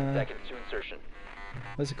freaking... 10 seconds to insertion.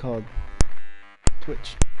 What's it called?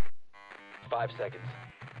 Twitch. 5 seconds.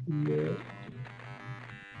 Yeah.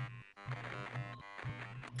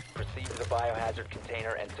 Proceed to the biohazard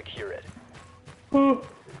container and secure it. Oh.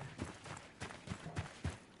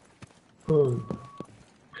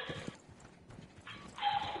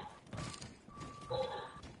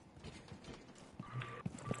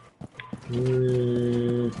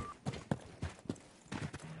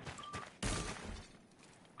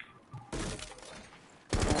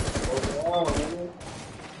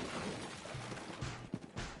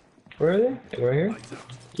 Where are they? Right here?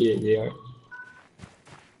 Yeah, they are.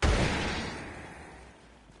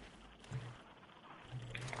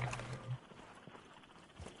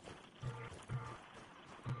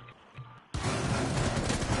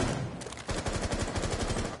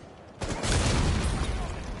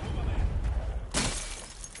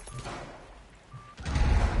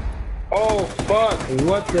 Oh fuck!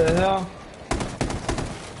 What the hell?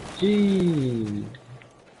 Jeez.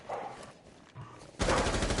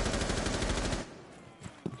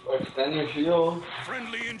 Extend your shield.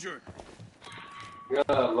 Friendly injured. You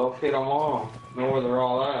gotta locate them all. Know where they're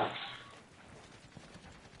all at.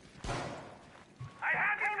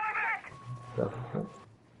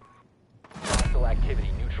 Hostile activity.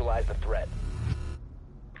 Neutralize the threat.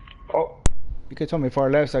 Oh. You could tell me far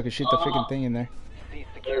left so I could shoot the freaking thing in there. Cease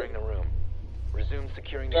securing the room. Resume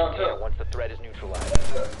securing the container once the threat is neutralized.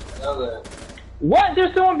 What?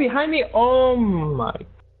 There's someone behind me? Oh my.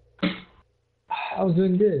 I was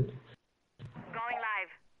doing good. Going live.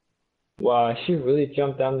 Wow, she really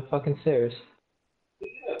jumped down the fucking stairs.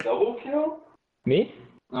 A double kill? Me?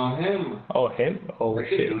 No, him. Oh, him? Oh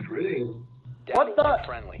shit. What the?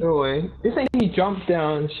 Friendly. No way. This ain't he jumped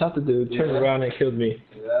down, shot the dude, turned around and killed me.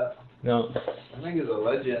 Yeah. No. I think he's a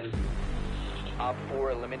legend. Op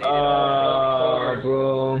 4 eliminated all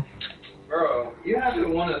Bro. Bro, you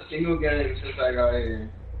haven't won a single game since I got here.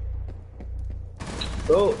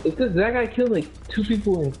 Bro, it's because that guy killed like 2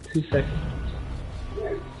 people in 2 seconds.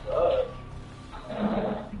 You suck.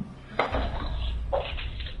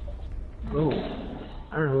 Oh,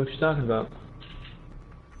 I don't know what you're talking about.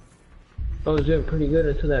 I was doing pretty good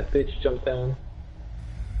until that bitch jumped down.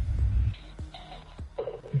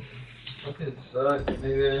 Fucking suck,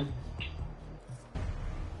 nigga.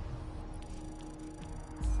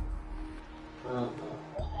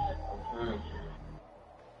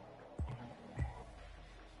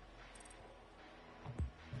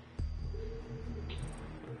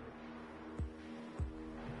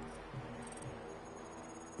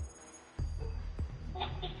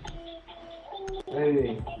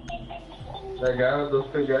 Hey, that guy with those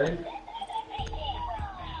big guys?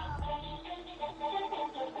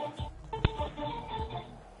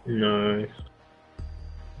 Nice.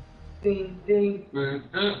 Ding ding.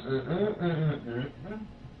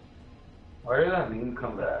 Why did that meme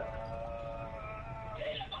come back?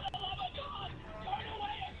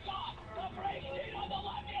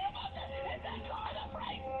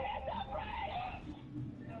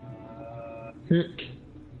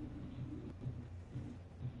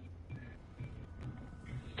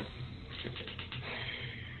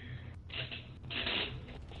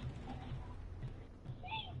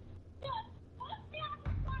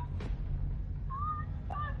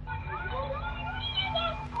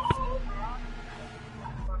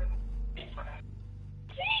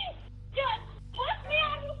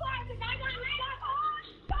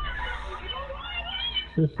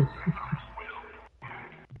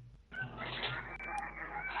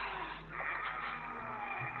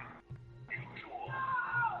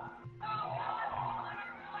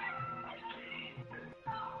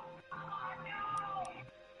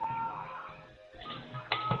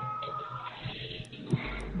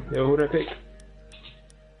 Yo, who'd I pick?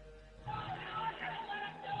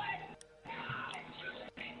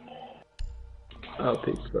 I'll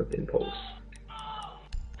pick fucking Pulse.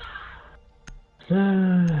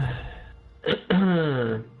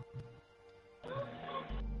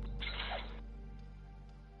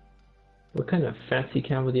 What kind of fancy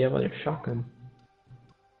camo do you have on your shotgun?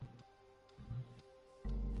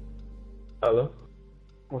 Hello?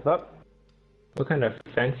 What's up? What kind of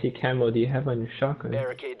fancy camo do you have on your shotgun?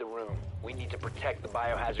 Barricade the room. We need to protect the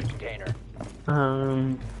biohazard container.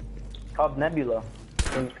 Called Nebula. I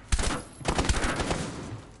think.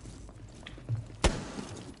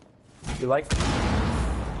 You like?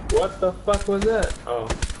 What the fuck was that? Oh.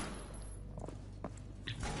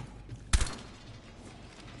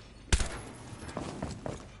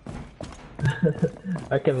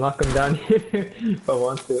 I can lock him down here if I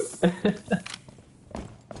want to.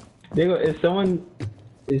 Diego, if someone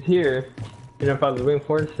is here, and if I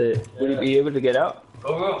reinforce it, will you be able to get out?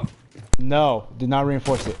 Oh, No, do not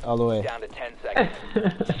reinforce it all the way. Down to 10 seconds.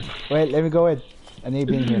 Wait, let me go in. I need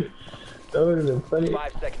to be in here. That would have been funny.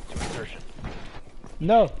 5 seconds to insertion.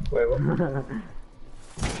 No, Wait, what?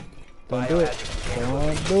 don't do it.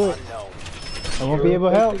 Don't do it. Unknown. I won't be able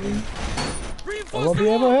to help. I won't be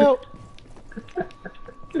able to help.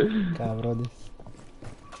 Cabrones.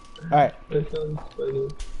 Alright. That sounds funny.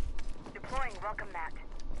 Deploying welcome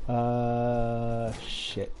mat.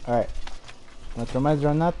 Shit. Alright. I'm gonna throw my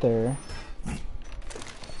drone out there.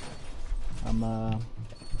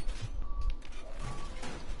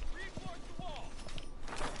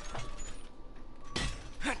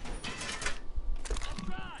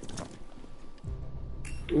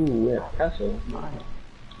 Ooh, yeah, castle.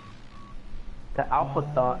 The alpha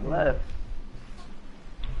thought left.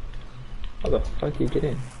 How the fuck you get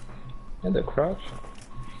in? And the crouch?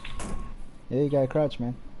 Yeah, you gotta crouch,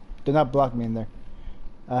 man. Do not block me in there.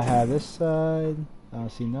 I have this side. I don't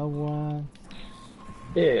see no one.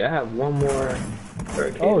 Yeah, I have one more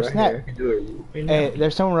barricade Oh, right snap. here. I can do it right now. Hey,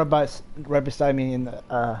 there's someone right beside me in the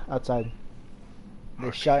outside.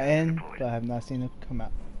 They shot in, but I have not seen them come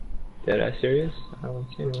out. Dead ass serious? I don't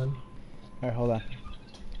see anyone. Alright, hold on.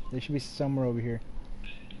 There should be somewhere over here.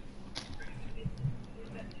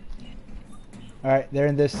 Alright, they're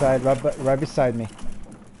in this side, right beside me.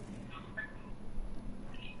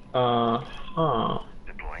 Hold Hold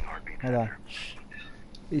on.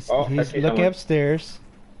 He's Oh, I see looking someone. upstairs.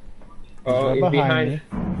 Oh, right he's behind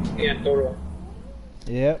behind. Yeah, Toro.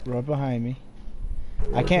 Yep, right behind me.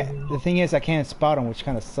 I can't. The thing is, I can't spot him, which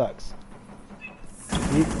kind of sucks.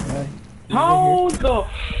 He's How the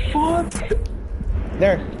fuck?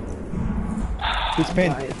 there. He's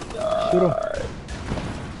pinned. Shoot him.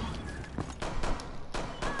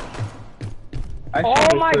 I shot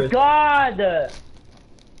Oh him my first. god!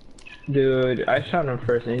 Dude, I shot him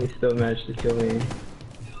first and he still managed to kill me.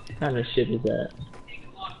 What kind of shit is that?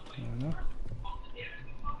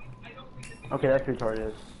 Okay, that's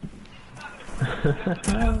retarded.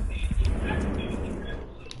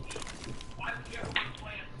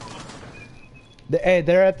 Hey,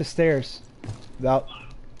 they're at the stairs. Not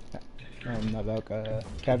Valk,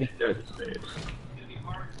 Cabby.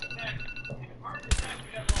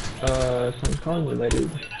 Some calling you, lady.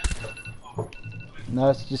 No,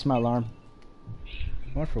 it's just my alarm.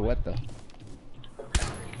 Going for what though?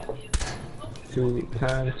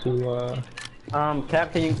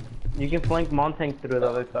 Captain, you can flank Montang through the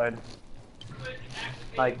other side.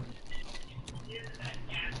 Like,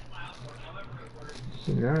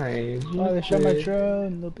 Nice. Oh, they shot my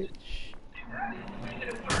drone, little bitch.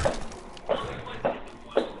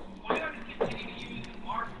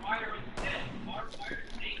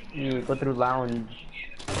 you go through lounge.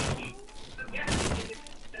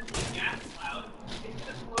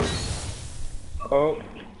 Oh,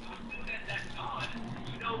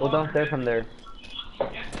 Go downstairs from there.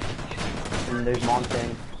 And there's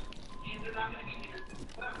Montang.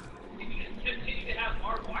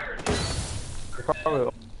 They're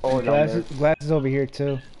probably all down there. Glass is over here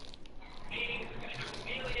too.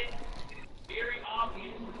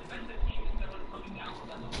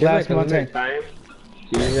 Glass, Montang. time.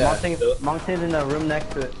 Montang's in the room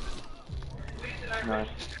next to it. Nice.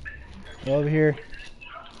 Over here.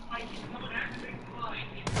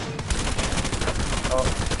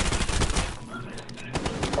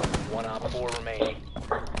 One op 4 remaining.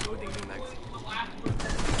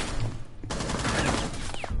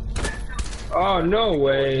 Oh, no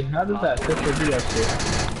way. How does that sister do that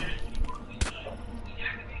shit?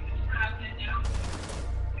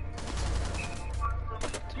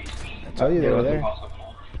 I told you they were there.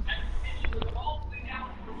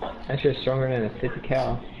 That shit's stronger than a 50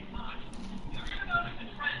 cal.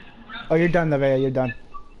 Oh, you're done, Nevaeh. You're done.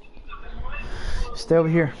 Stay over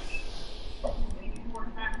here.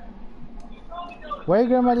 Where you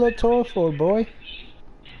got my little toy for, boy?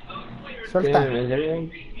 Suelta. Damn,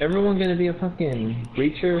 is everyone gonna be a fucking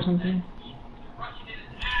breacher or something?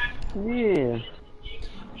 Yeah.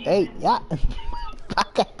 Hey, ya.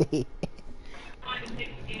 Págate.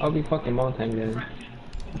 I'll be fucking mountain then.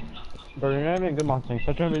 But you're not even a good monster.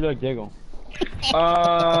 Stop trying to be like Diego.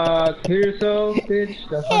 Clear yourself, bitch.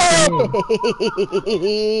 That's not for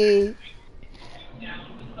me.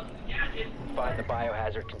 Find the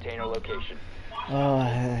biohazard container location. Oh,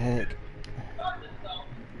 heck.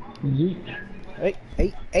 Yeet. Hey,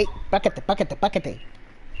 hey, hey. Págate, págate, págate.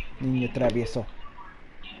 Niño travieso.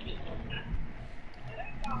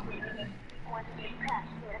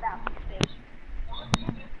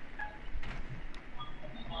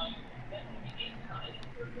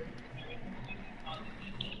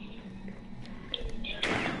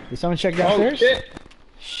 Did someone check downstairs? Oh, shit.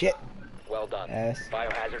 Shit. Well done. Yes.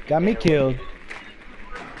 Biohazard Got me container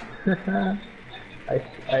killed.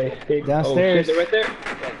 I escaped. Downstairs. Oh, shit, they're right there. 10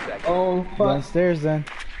 seconds. Oh, fuck. Downstairs then.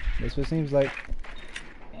 That's what it seems like.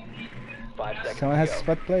 5 seconds. Someone to has go. a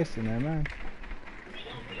spot place, never mind.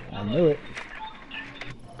 I knew it.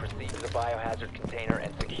 Proceed to the biohazard container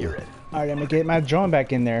and secure it. Alright, I'm gonna get my drone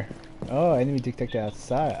back in there. Oh, enemy detected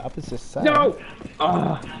outside. Opposite side. No!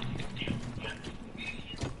 Ah.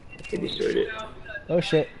 They destroyed it. Oh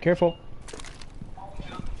shit, careful.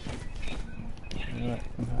 Alright,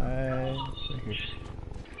 I'm high. Right here.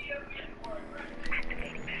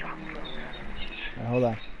 Alright, hold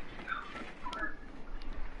on.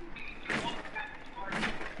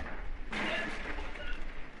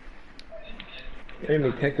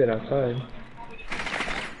 Enemy detected outside.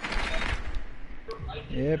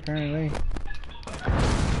 Yeah, apparently.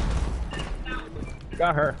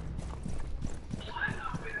 Got her.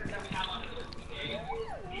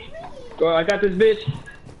 Go, I got this bitch.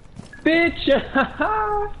 Bitch!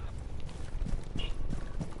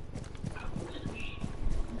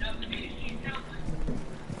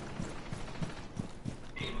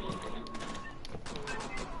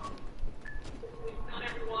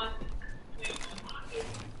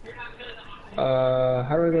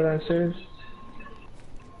 How do I go downstairs?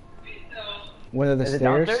 One of the Is it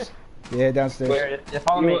stairs. downstairs? Yeah, downstairs. Wait, just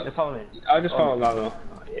follow me. Just follow me. I'll just follow Lalo.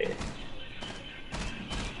 Oh, yeah.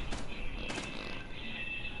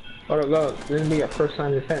 Hold up, Lalo. This is gonna be a first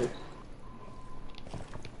line defense.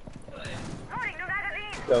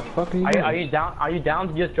 The fuck are you doing? Are you down? Are you down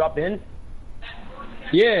to just drop in?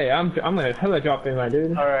 Yeah, I'm gonna hella drop in, my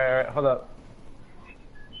dude. Alright, hold up.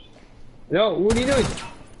 No, what are you doing?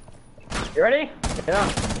 You ready? Get on.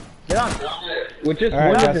 Get on. With just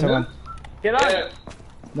Alright, one got is someone. enough? Get on.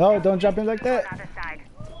 No, don't jump in like that.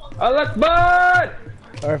 Allah Akbar!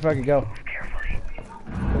 Alright, fuck it, go.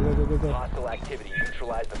 Go, go, go, go, go. Hostile activity.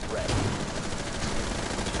 Neutralize the threat.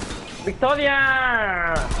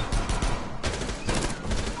 Victoria!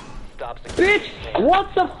 Stop securing Bitch! the container. What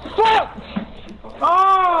the fuck?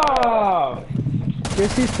 Oh! ¿Qué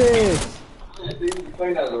hiciste?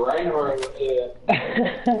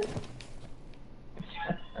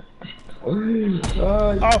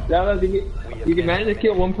 Lalo, did you manage to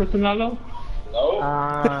kill one person, Lalo?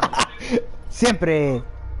 Siempre.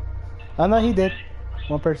 Oh no, he did.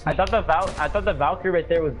 One person. I thought the Valkyrie right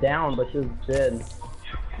there was down, but she was dead.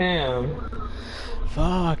 Damn.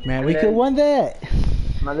 Fuck, man, we could won that.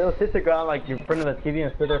 My little sister got like in front of the TV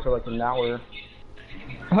and stood there for like an hour.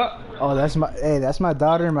 Oh, that's my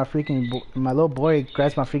daughter and my little boy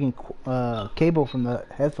grabs my freaking cable from the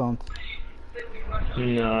headphones.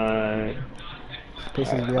 No.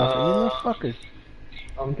 Pisses me off. You little fuckers.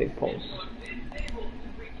 I'm gonna take pulse.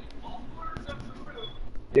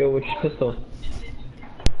 Deal which pistol?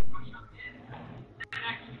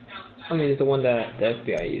 I mean, it's the one that the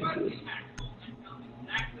FBI uses.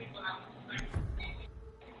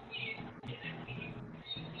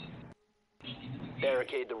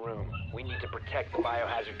 Barricade the room. We need to protect the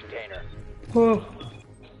biohazard container. Oh.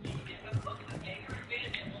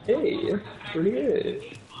 Hey, that's pretty good.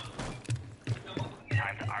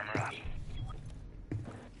 Time to armor up.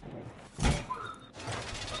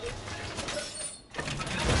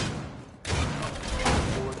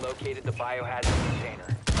 Ford located the biohazard container.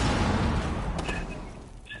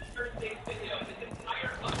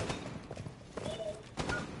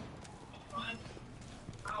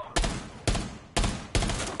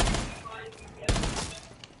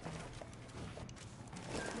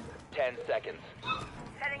 Seconds.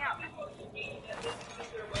 Setting up.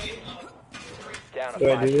 Down to Do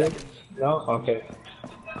I 5 do this? seconds. No? Okay.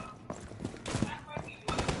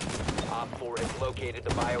 Op 4 has located the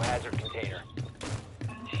biohazard container.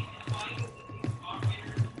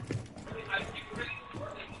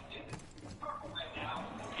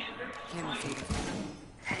 Camera feed.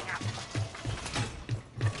 Heading out.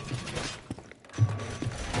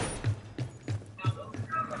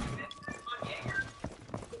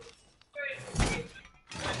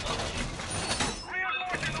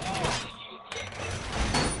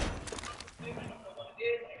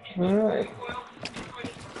 Alright.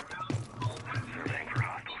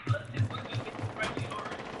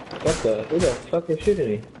 What the? Who the fuck is shooting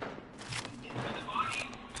me?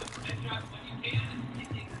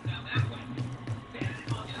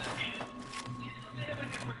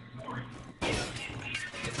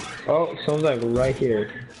 Oh, someone's like right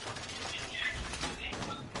here.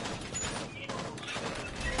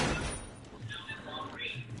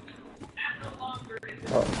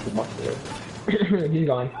 Oh, he walked away. He's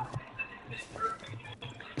gone.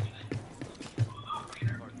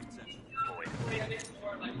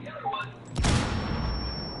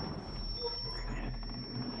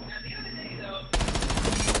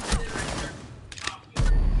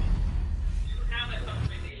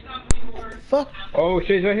 Fuck. Oh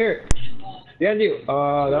shit, he's right here. Yeah, you. That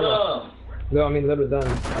one. No, I mean that was done.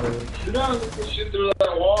 Shoot through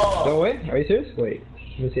that wall. No way? Are you serious? Wait,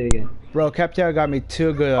 let me see it again. Bro, Captel got me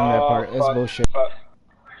too good on that part. That's fuck, bullshit. fuck.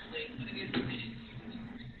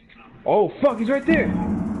 Oh fuck, he's right there.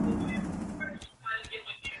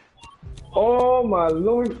 Oh my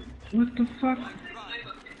lord. What the fuck?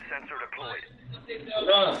 Sensor deployed.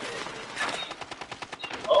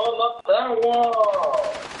 Oh, not that wall.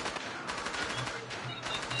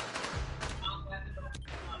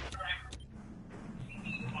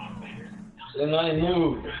 Then I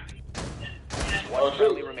knew. One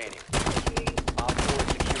friendly remaining. Op 4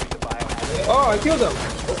 securing the biohazard. Oh, I killed him.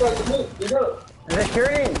 Get up. They're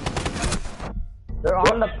shooting. They're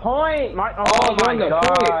on the point. Oh Oh, my on the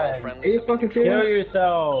god. point. Are you fucking Kill serious?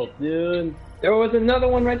 yourself, dude. There was another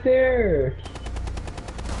one right there.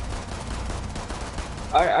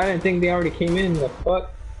 I didn't think they already came in. The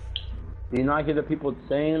fuck? Do you not hear the people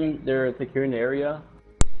saying they're securing the area?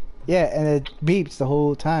 Yeah, and it beeps the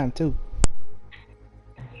whole time too.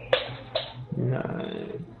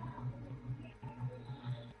 Nice.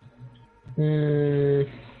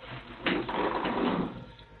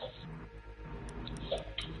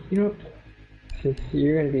 You know, since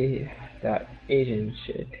you're gonna be that Asian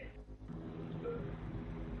shit,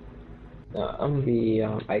 I'm gonna be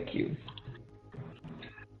IQ.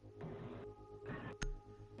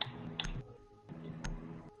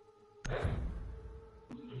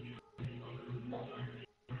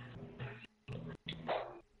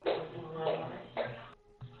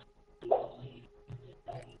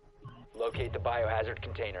 Locate the biohazard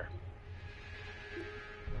container.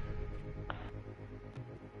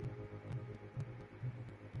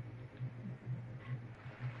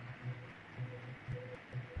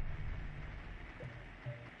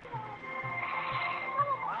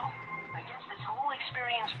 I guess this whole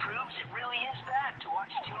experience proves it really is bad to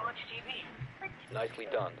watch too much TV. Nicely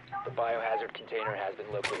done. The biohazard container has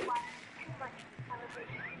been located.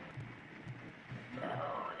 So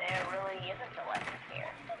there really isn't a lesson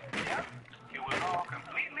here. Yep. It was all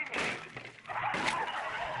completely new.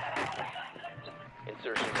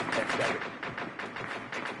 Insertion in 10 seconds.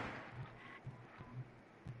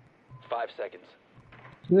 5 seconds.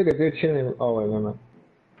 Look at dude chilling. Oh wait, never mind.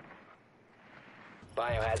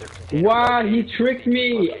 Biohazard container. Wow, he located. tricked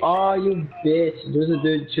me! Oh, you bitch. There's a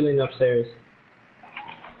dude chilling upstairs.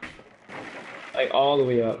 Like, all the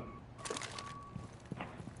way up.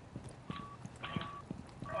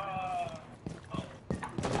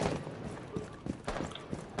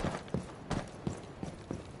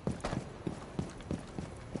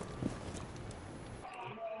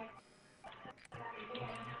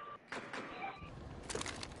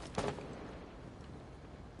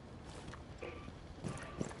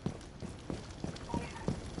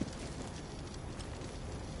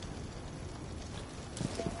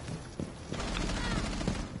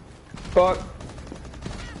 Fuck.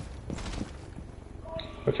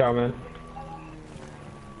 Watch out, man.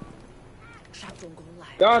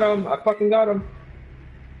 Got him! I fucking got him!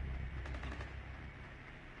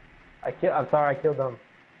 I'm sorry, I killed them.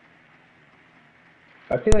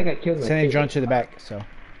 I feel like I killed my Sending kid. drone to the back, so.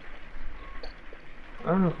 I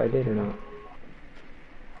don't know if I did or not.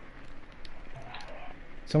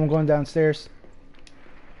 Someone going downstairs.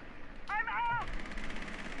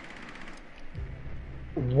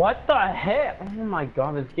 What the heck? Oh my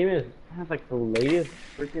god, this game has like the latest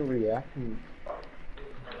freaking reaction.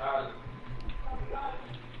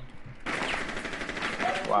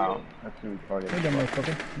 Wow, that's retarded. Hey, dumb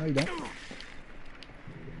motherfucker. No, you don't.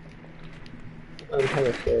 I'm kind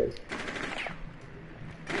of scared.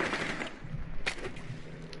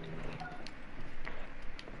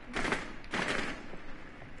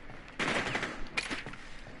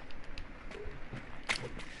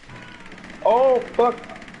 Oh, fuck!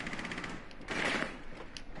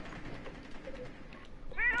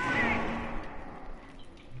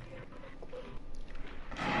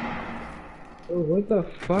 Oh, what the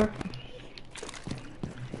fuck?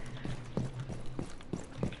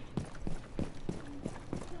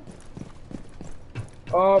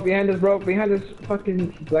 Oh, behind us, bro. Behind us,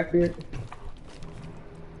 fucking Blackbeard.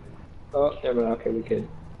 Oh, never mind. Okay, we could.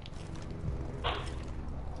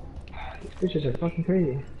 These creatures are fucking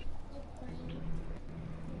crazy.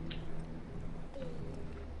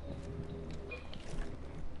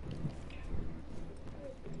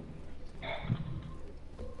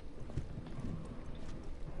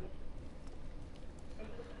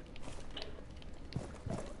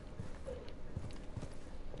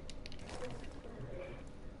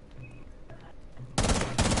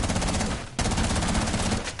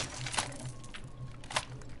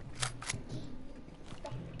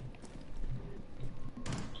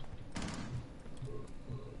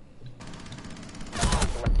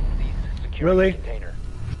 Really? Container.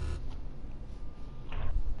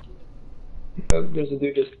 Oh, there's a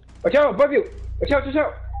dude just. Watch out, above you! Watch out, watch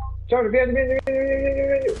out! Watch out, behind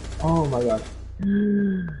you! Oh my god.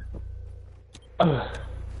 I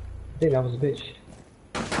think that was a bitch.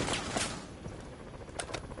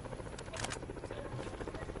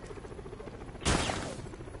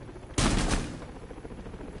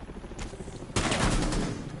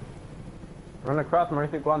 Run across,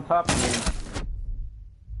 Mercy, go on top.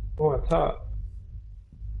 Oh, on top.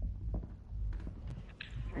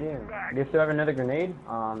 Yeah. Do you still have another grenade?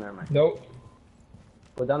 Never mind. Nope.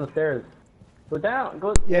 Go down the stairs. Go down.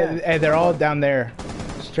 Go. Yeah, hey, they're all down there.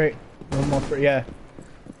 Straight. One more for, yeah.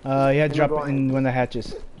 Yeah, drop it in one of the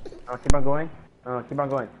hatches. Oh, keep on going. Oh, keep on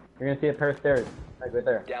going. You're gonna see a pair of stairs. Right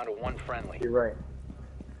there. Down to one friendly. You're right.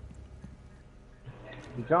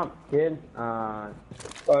 Jump, kid.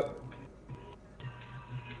 But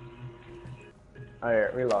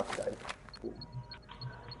Alright, we lost, guys.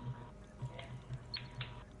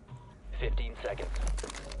 15 seconds.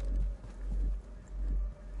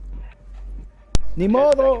 Ni 10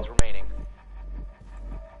 modo! seconds remaining.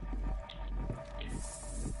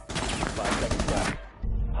 5 seconds left.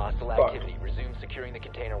 Hostile activity. Resume securing the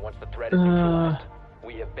container once the threat is neutralized.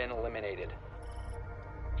 We have been eliminated.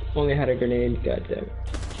 only had a grenade, goddamn.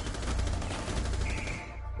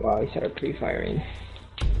 Wow, he started pre-firing.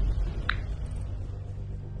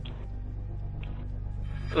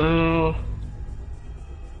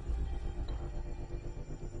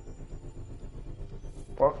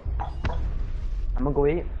 Well, I'm gonna go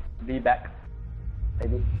eat. Be back.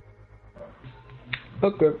 Maybe.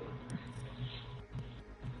 Okay.